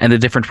and the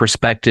different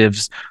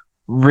perspectives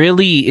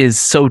really is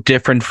so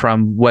different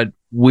from what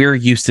we're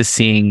used to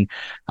seeing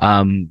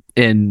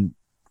in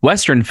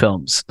Western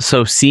films.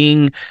 So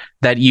seeing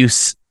that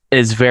use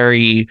is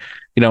very,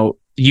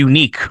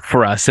 unique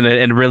for us, and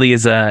it really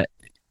is a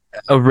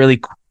really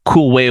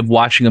cool way of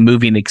watching a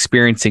movie and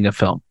experiencing a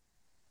film.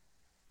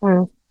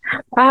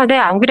 네,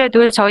 안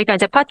그래도 저희가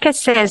이제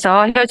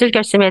팟캐스트에서 헤어질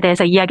결심에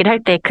대해서 이야기를 할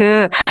때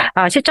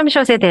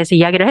시점샷에 대해서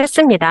이야기를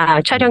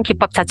했습니다. 촬영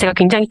기법 자체가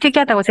굉장히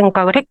특이하다고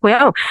생각을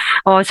했고요.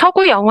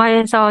 서구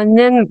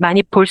영화에서는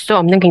많이 볼 수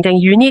없는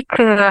굉장히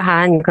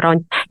유니크한 그런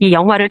이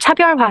영화를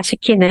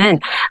차별화시키는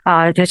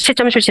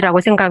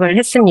시점샷이라고 생각을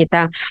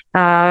했습니다.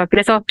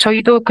 그래서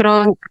저희도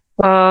그런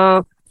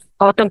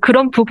어떤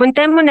그런 부분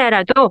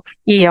때문에라도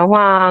이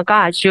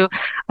영화가 아주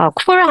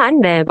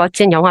쿨한,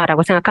 멋진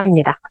영화라고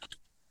생각합니다.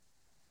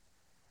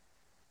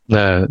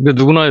 네,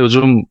 누구나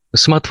요즘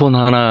스마트폰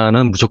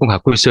하나는 무조건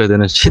갖고 있어야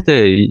되는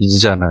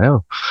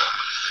시대이잖아요.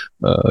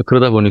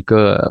 그러다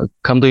보니까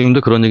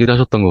감독님도 그런 얘기를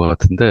하셨던 것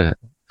같은데,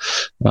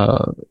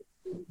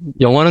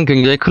 영화는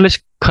굉장히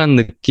클래식한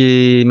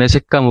느낌의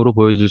색감으로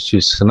보여줄 수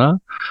있으나,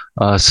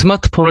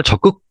 스마트폰을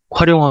적극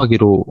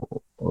활용하기로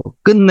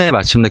끝내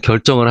마침내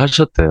결정을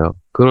하셨대요.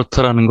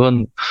 그렇다라는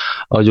건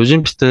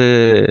요즘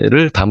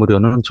시대를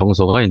담으려는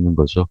정서가 있는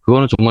거죠.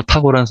 그거는 정말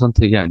탁월한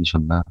선택이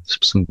아니셨나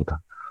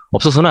싶습니다.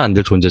 없어서는 안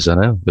될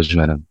존재잖아요,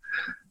 요즘에는.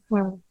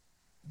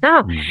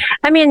 No,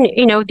 I mean,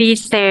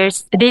 these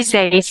days, the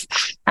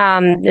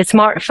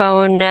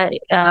smartphone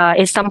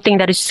is something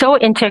that is so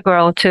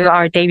integral to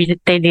our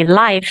daily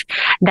life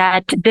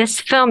that this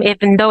film,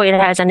 even though it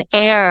has an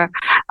air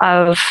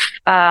of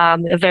a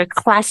very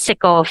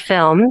classical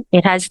film,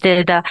 it has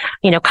the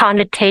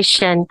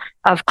connotation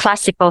of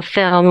classical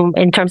film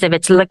in terms of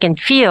its look and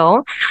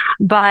feel,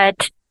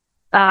 but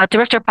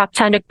Director Park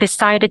Chan-wook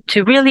decided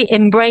to really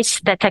embrace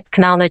the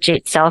technology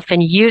itself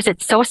and use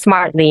it so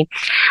smartly,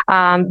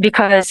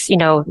 because,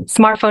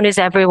 smartphone is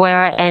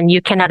everywhere and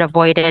you cannot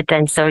avoid it.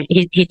 And so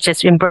he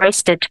just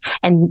embraced it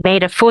and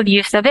made a full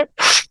use of it.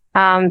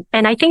 And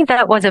I think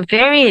that was a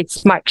very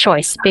smart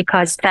choice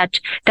because that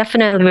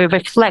definitely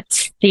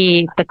reflects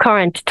the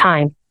current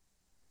time.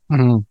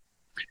 Mm-hmm.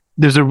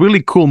 There's a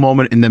really cool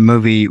moment in the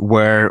movie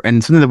where,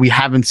 and something that we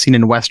haven't seen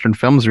in Western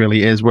films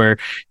really, is where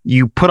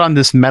you put on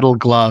this metal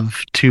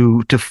glove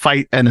to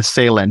fight an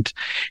assailant.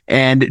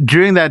 And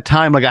during that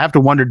time, I have to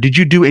wonder, did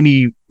you do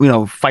any,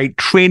 fight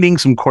training,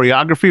 some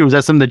choreography, or was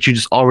that something that you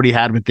just already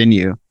had within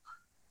you?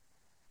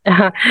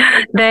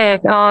 네,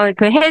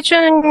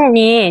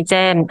 혜준이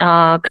이제,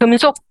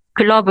 금속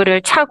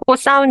글러브를 차고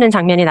싸우는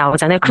장면이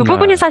나오잖아요. 그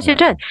부분이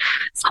사실은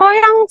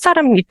서양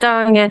사람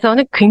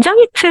입장에서는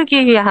굉장히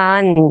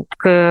특이한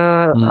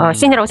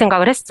씬이라고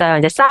생각을 했어요.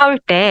 이제 싸울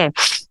때.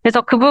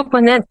 그래서 그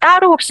부분은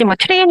따로 혹시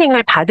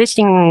트레이닝을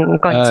받으신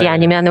건지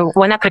아니면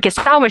워낙 그렇게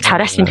싸움을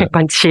잘하시는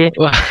건지.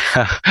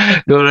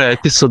 그런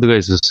에피소드가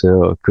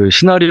있었어요. 그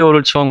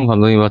시나리오를 처음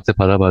감독님한테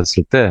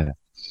받아봤을 때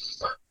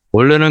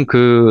원래는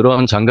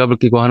그런 장갑을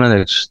끼고 하는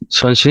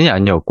액션씬이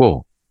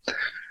아니었고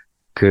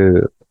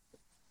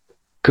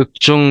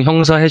극중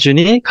형사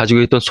혜준이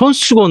가지고 있던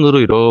손수건으로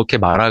이렇게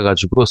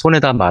말아가지고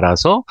손에다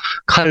말아서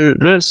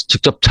칼을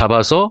직접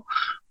잡아서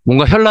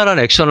뭔가 현란한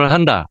액션을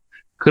한다.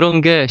 그런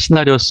게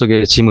시나리오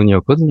속의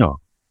지문이었거든요.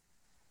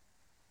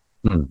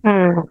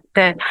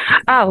 네.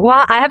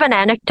 Well, I have an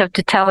anecdote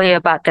to tell you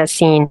about that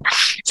scene.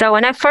 So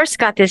when I first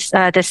got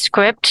the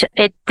script,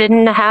 it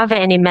didn't have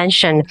any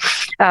mention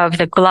of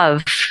the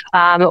glove.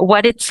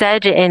 What it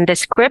said in the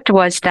script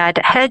was that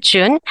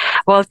Hae-jun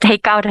will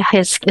take out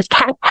his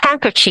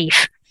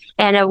handkerchief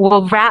and it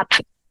will wrap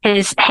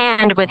his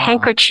hand with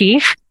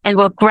handkerchief and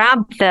will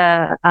grab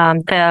the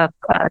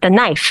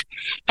knife,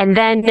 and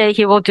then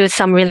he will do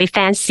some really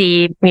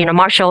fancy,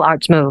 martial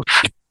arts move.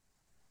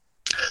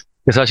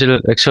 사실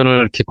액션을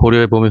이렇게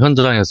고려해보면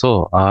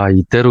현장에서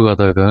이대로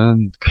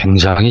가다간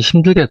굉장히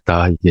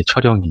힘들겠다. 이게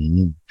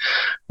촬영이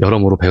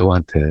여러모로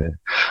배우한테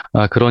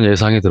그런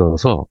예상이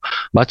들어서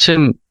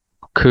마침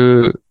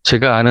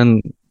제가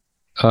아는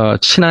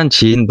친한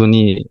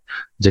지인분이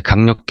이제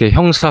강력계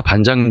형사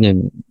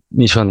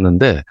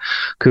반장님이셨는데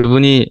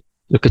그분이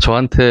이렇게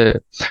저한테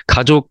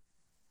가족이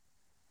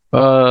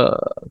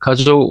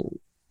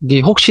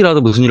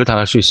혹시라도 무슨 일을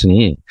당할 수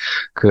있으니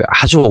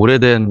아주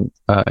오래된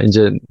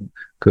이제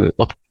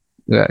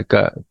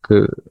그러니까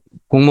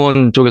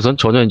공무원 쪽에서는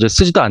전혀 이제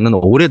쓰지도 않는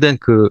오래된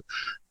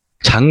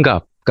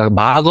장갑, 그러니까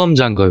마검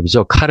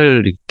장갑이죠.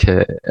 칼을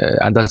이렇게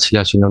안 다치게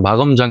할 수 있는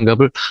마검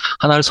장갑을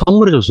하나를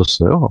선물해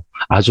줬었어요.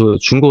 아주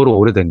중고로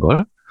오래된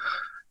걸.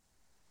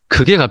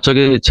 그게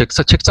갑자기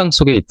책상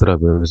속에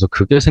있더라고요. 그래서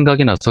그게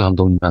생각이 나서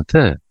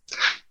감독님한테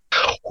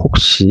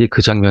혹시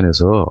그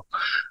장면에서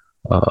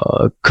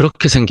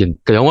그렇게 생긴,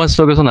 그러니까 영화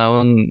속에서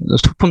나온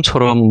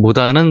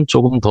소품처럼보다는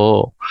조금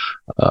더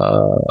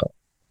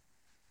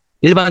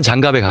일반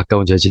장갑에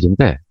가까운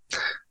재질인데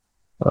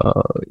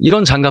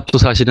이런 장갑도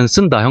사실은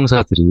쓴다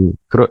형사들이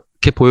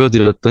그렇게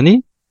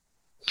보여드렸더니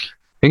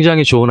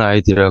굉장히 좋은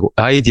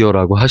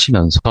아이디어라고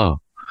하시면서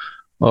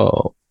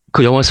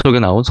그 영화 속에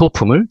나온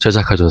소품을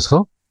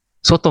제작하셔서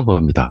썼던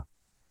겁니다.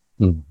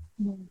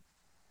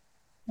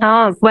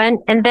 When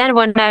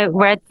I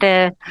read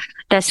the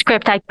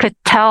script, I could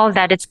tell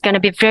that it's going to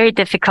be very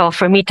difficult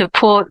for me to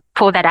pull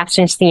that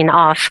action scene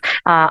off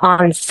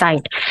on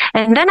site.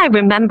 And then I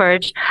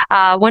remembered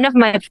one of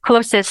my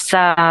closest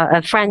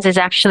friends is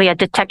actually a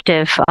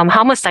detective,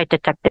 homicide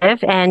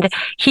detective, and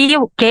he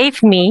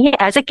gave me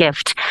as a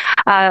gift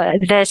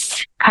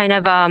this kind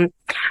of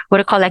what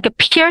do you call it, like a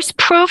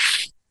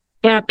pierce-proof.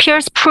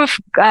 Pierce-proof,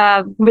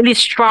 really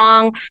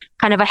strong,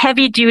 kind of a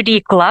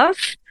heavy-duty glove.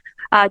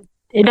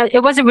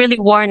 It wasn't really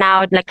worn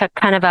out, like a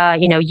kind of a,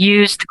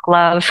 used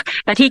glove.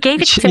 But he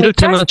gave it to me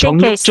이를테면 just in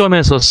case.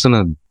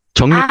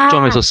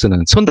 정육점에서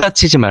쓰는 손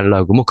다치지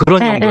말라고 뭐 그런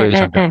정도의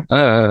장갑.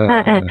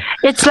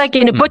 It's like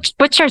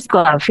butcher's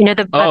glove,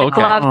 the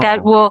glove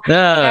that will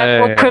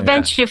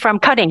prevent you from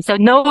cutting. So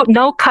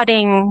no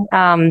cutting.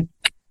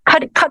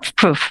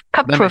 Cut-proof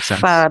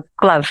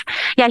glove.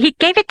 Yeah, he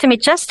gave it to me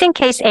just in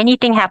case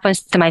anything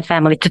happens to my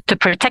family, to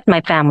protect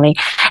my family.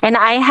 And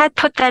I had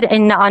put that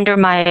under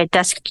my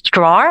desk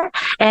drawer,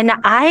 and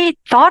I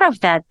thought of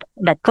that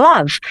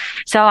glove.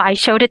 So I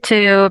showed it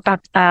to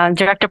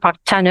director Park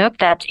Chan-wook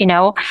that,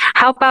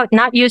 how about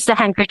not use the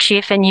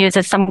handkerchief and use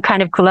some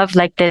kind of glove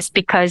like this,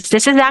 because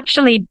this is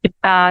actually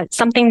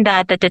something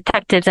that the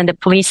detectives and the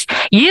police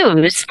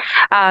use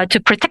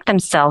to protect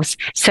themselves.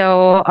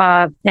 So,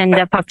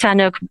 and Park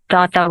Chan-wook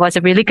thought that was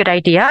a really good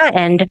idea,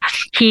 and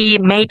he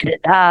made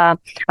a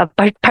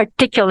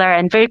particular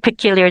and very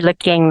peculiar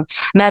looking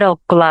metal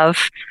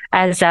glove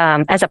as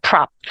a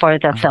prop for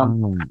the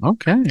film.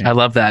 Okay. I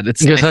love that.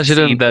 It's nice to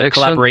see the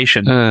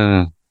collaboration.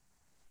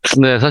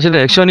 네, 사실은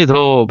액션이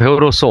더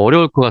배우로서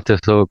어려울 것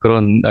같아서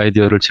그런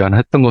아이디어를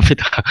제안했던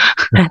겁니다.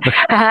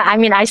 I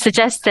mean, I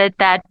suggested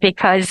that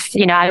because,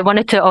 I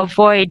wanted to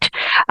avoid,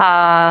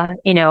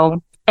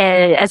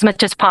 as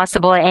much as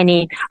possible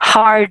any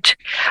hard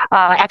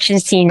action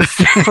scenes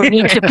for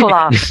me to pull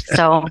off.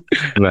 So.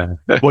 네.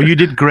 Well, you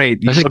did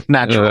great. You looked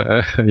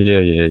natural.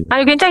 예.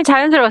 아니, 굉장히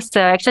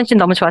자연스러웠어요. 액션씬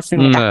너무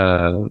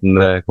좋았습니다.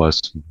 네,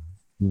 고맙습니다.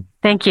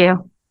 Thank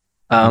you.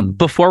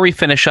 Before we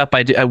finish up,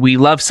 we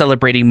love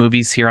celebrating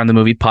movies here on the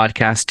Movie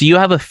Podcast. Do you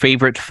have a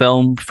favorite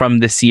film from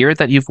this year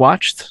that you've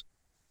watched?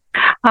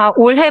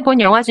 올해 본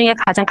영화 중에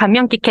가장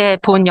감명 깊게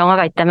본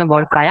영화가 있다면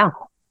뭘까요?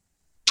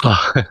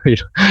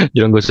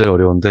 이런 거 진짜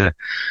어려운데,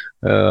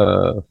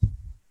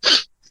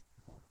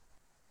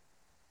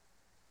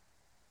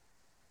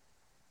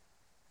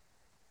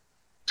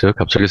 제가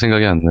갑자기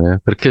생각이 안 나네요.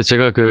 그렇게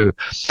제가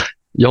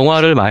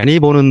영화를 많이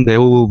보는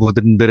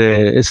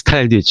배우분들의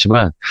스타일도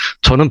있지만,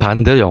 저는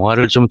반대로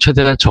영화를 좀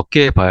최대한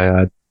적게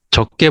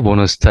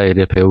보는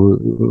스타일의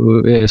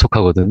배우에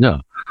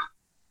속하거든요.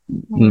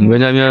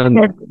 왜냐면,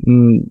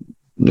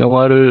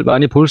 영화를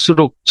많이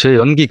볼수록 제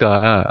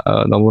연기가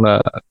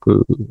너무나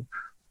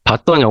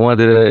봤던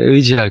영화들에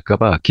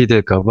의지할까봐,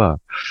 기댈까봐,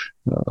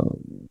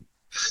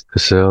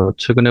 글쎄요,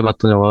 최근에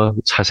봤던 영화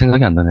잘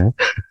생각이 안 나네.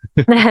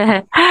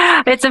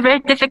 It's a very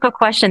difficult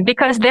question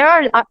because there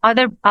are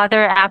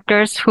other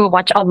actors who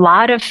watch a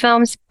lot of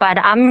films, but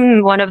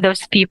I'm one of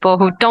those people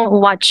who don't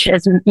watch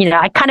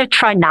I kind of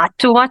try not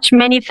to watch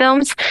many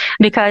films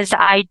because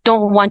I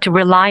don't want to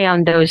rely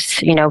on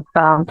those,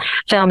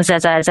 films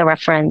as a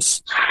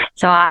reference.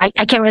 So I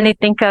can't really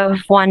think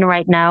of one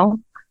right now.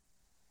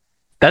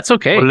 That's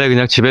okay.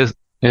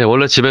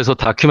 원래 집에서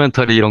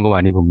다큐멘터리 이런 거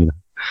많이 봅니다.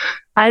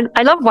 I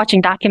love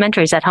watching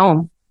documentaries at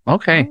home.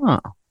 Okay.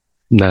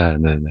 네.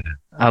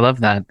 I love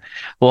that.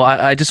 Well,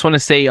 I just want to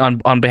say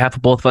on behalf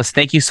of both of us,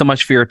 thank you so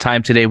much for your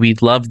time today. We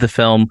love the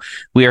film.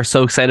 We are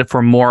so excited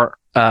for more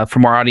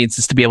from our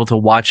audiences to be able to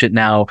watch it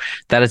now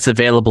that it's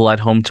available at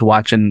home to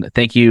watch. And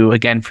thank you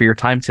again for your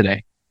time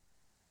today.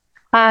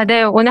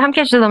 네, 오늘 함께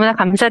해주셔서 너무나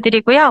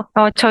감사드리고요.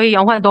 저희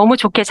영화 너무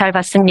좋게 잘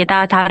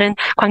봤습니다. 다른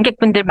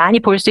관객분들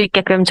많이 볼 수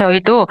있게끔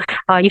저희도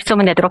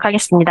입소문 내도록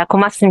하겠습니다.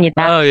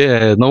 고맙습니다.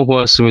 예, 너무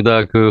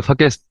고맙습니다.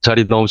 팟캐스트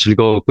자리 너무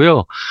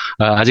즐거웠고요.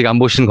 아직 안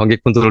보신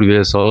관객분들을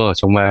위해서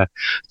정말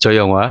저희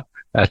영화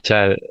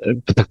잘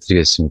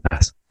부탁드리겠습니다.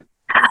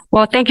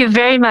 Well, thank you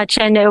very much.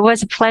 And it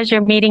was a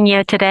pleasure meeting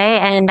you today.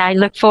 And I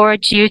look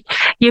forward to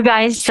you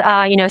guys,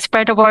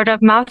 spread a word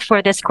of mouth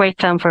for this great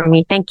film for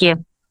me. Thank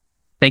you.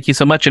 Thank you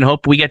so much and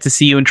hope we get to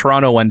see you in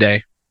Toronto one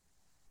day.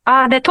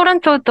 네,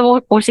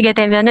 토론토도 오시게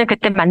되면은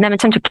그때 만나면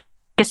참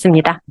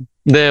좋겠습니다.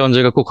 네,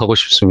 언제가 꼭 가고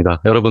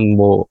싶습니다. 여러분,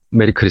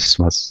 메리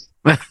크리스마스.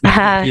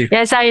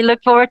 Yes, I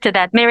look forward to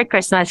that. Merry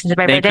Christmas,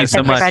 everybody. Thank you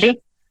so much.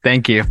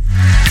 Thank you.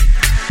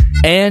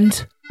 And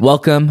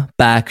Welcome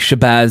back,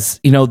 Shabazz.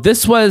 You know,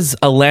 this was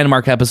a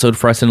landmark episode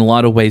for us in a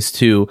lot of ways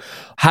too.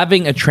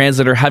 Having a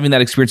translator, having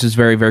that experience is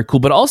very, very cool.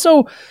 But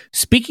also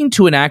speaking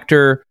to an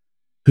actor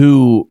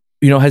who,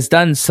 you know, has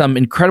done some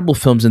incredible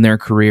films in their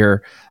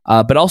career,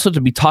 but also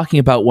to be talking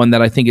about one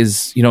that I think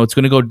is, you know, it's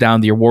going to go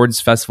down the awards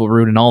festival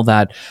route and all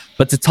that.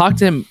 But to talk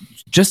to him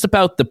just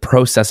about the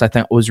process, I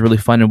think was really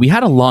fun. And we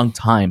had a long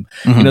time.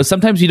 You know,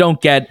 sometimes you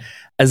don't get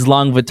as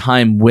long of a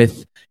time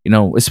with, you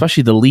know,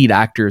 especially the lead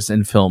actors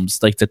in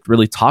films, like to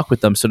really talk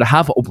with them. So to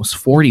have almost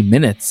 40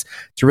 minutes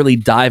to really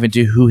dive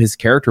into who his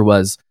character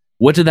was,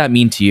 what did that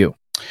mean to you?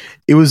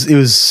 It was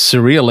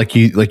surreal,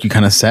 like you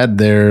kind of said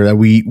there.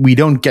 We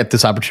don't get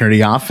this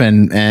opportunity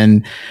often,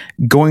 and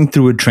going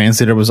through a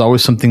translator was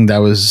always something that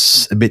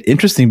was a bit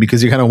interesting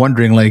because you're kind of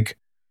wondering, like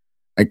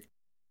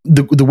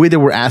the way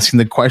that we're asking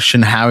the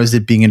question, how is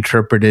it being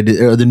interpreted?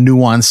 Are the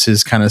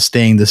nuances kind of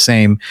staying the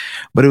same?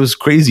 But it was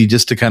crazy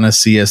just to kind of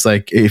see us,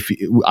 like, if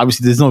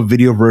obviously there's no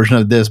video version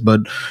of this,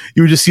 but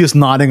you would just see us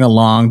nodding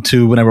along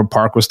to whenever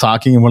Park was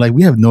talking, and we're like,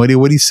 we have no idea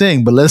what he's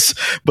saying, but let's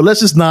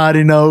just nod,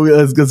 you know,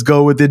 let's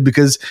go with it,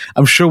 because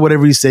I'm sure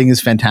whatever he's saying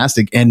is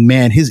fantastic. And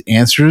man, his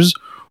answers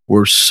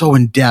were so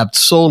in depth,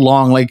 so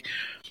long. Like,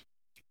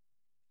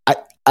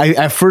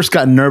 I first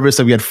got nervous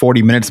that we had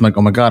 40 minutes. I'm like,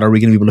 oh my God, are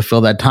we going to be able to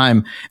fill that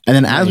time? And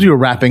then as we were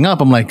wrapping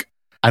up, I'm like,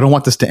 I don't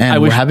want this to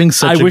end. We had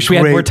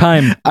more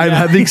time. I'm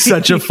having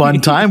such a fun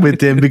time with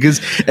him, because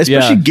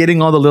especially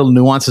getting all the little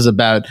nuances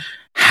about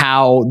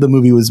how the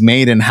movie was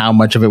made and how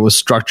much of it was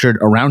structured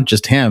around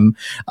just him.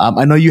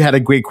 I know you had a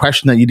great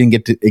question that you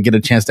didn't get a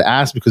chance to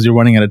ask because you're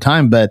running out of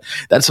time, but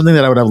that's something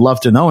that I would have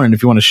loved to know. And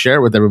if you want to share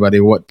it with everybody,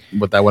 what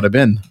that would have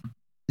been.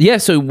 Yeah.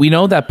 So we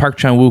know that Park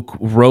Chan-wook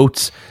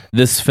wrote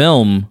this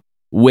film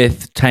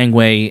with Tang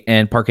Wei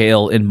and Park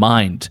Hae-il in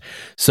mind.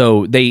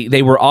 So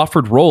they were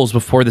offered roles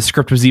before the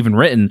script was even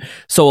written.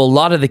 So a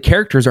lot of the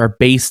characters are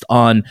based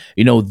on,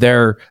 you know,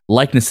 their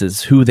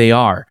likenesses, who they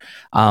are.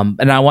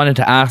 And I wanted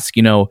to ask,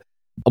 you know,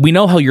 we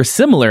know how you're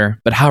similar,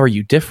 but how are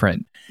you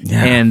different?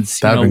 Yeah,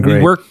 and you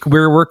know,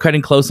 we're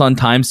cutting close on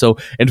time. So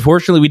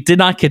unfortunately we did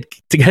not get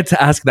to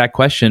ask that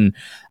question.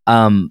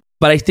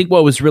 But I think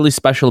what was really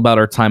special about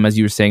our time, as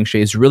you were saying,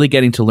 Shay, is really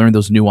getting to learn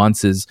those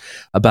nuances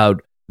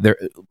about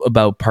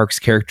Park's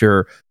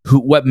character,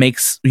 what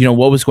makes, you know,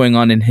 what was going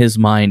on in his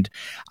mind.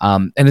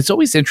 And it's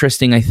always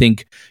interesting, I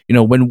think, you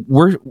know, when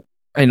we're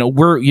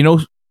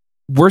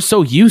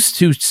so used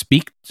to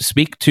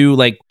speak to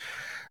like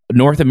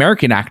North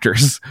American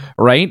actors,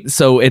 right?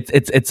 So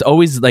it's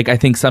always like, I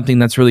think something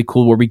that's really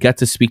cool where we get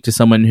to speak to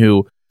someone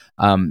who,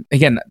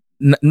 again,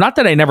 not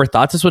that I never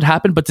thought this would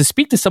happen, but to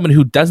speak to someone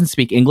who doesn't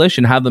speak English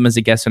and have them as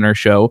a guest on our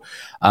show,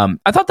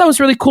 I thought that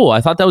was really cool.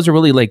 I thought that was a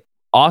really like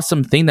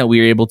awesome thing that we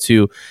were able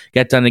to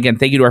get done. Again,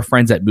 thank you to our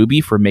friends at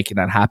Mubi for making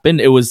that happen.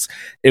 It was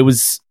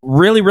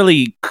really,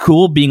 really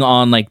cool being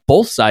on like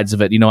both sides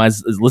of it, you know,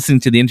 as listening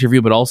to the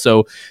interview, but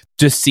also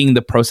just seeing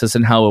the process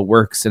and how it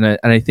works. And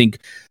I think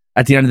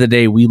at the end of the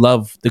day, we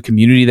love the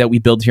community that we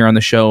build here on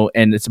the show,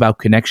 and it's about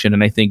connection.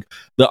 And I think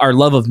our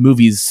love of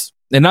movies,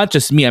 and not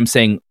just me, I'm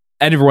saying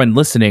everyone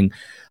listening,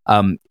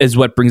 is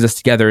what brings us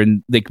together.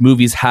 And like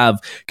movies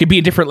could be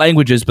in different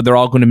languages, but they're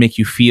all going to make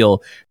you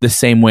feel the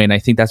same way. And I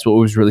think that's what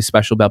was really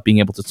special about being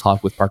able to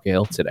talk with Park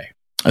Hae-il today.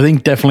 I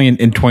think definitely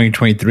in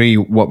 2023,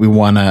 what we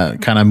want to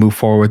kind of move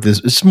forward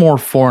with is more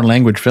foreign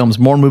language films,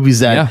 more movies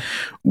that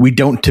we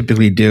don't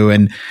typically do.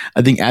 And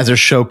I think as our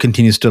show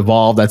continues to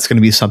evolve, that's going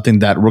to be something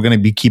that we're going to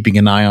be keeping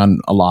an eye on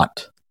a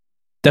lot.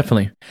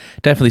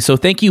 Definitely. So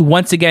thank you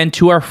once again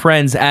to our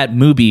friends at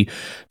Mubi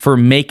for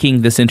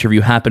making this interview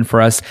happen for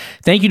us.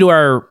 Thank you to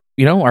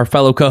our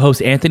fellow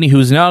co-host Anthony,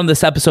 who's not on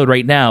this episode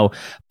right now,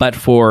 but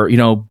for, you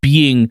know,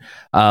 being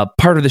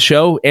part of the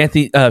show.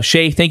 Anthony,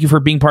 Shay, thank you for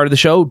being part of the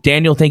show.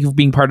 Daniel, thank you for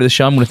being part of the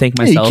show. I'm going to thank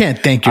myself. You can't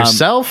thank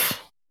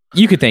yourself.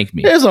 You could thank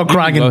me. There's no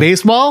crying in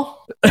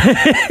baseball.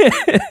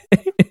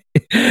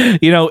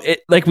 You know,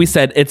 like we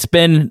said, it's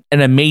been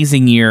an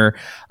amazing year.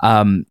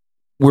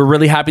 We're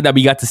really happy that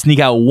we got to sneak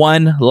out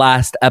one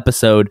last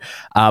episode.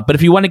 But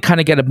if you want to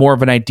kind of get more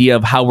of an idea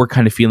of how we're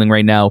kind of feeling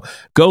right now,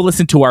 go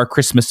listen to our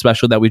Christmas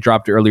special that we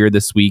dropped earlier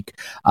this week.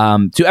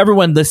 To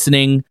everyone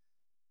listening,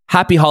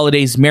 happy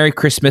holidays, Merry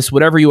Christmas,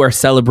 whatever you are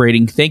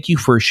celebrating. Thank you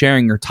for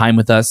sharing your time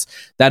with us.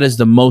 That is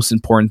the most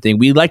important thing.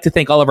 We'd like to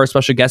thank all of our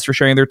special guests for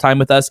sharing their time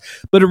with us,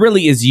 but it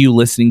really is you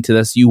listening to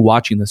this, you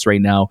watching this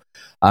right now.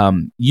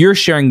 You're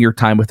sharing your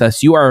time with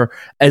us. You are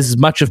as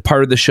much of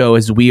part of the show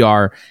as we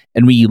are,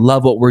 and we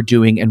love what we're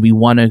doing, and we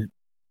want to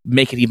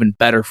make it even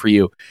better for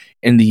you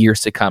in the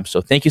years to come.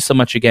 So thank you so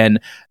much again.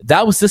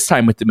 That was This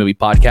Time with the Movie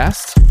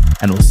Podcast,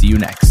 and we'll see you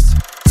next.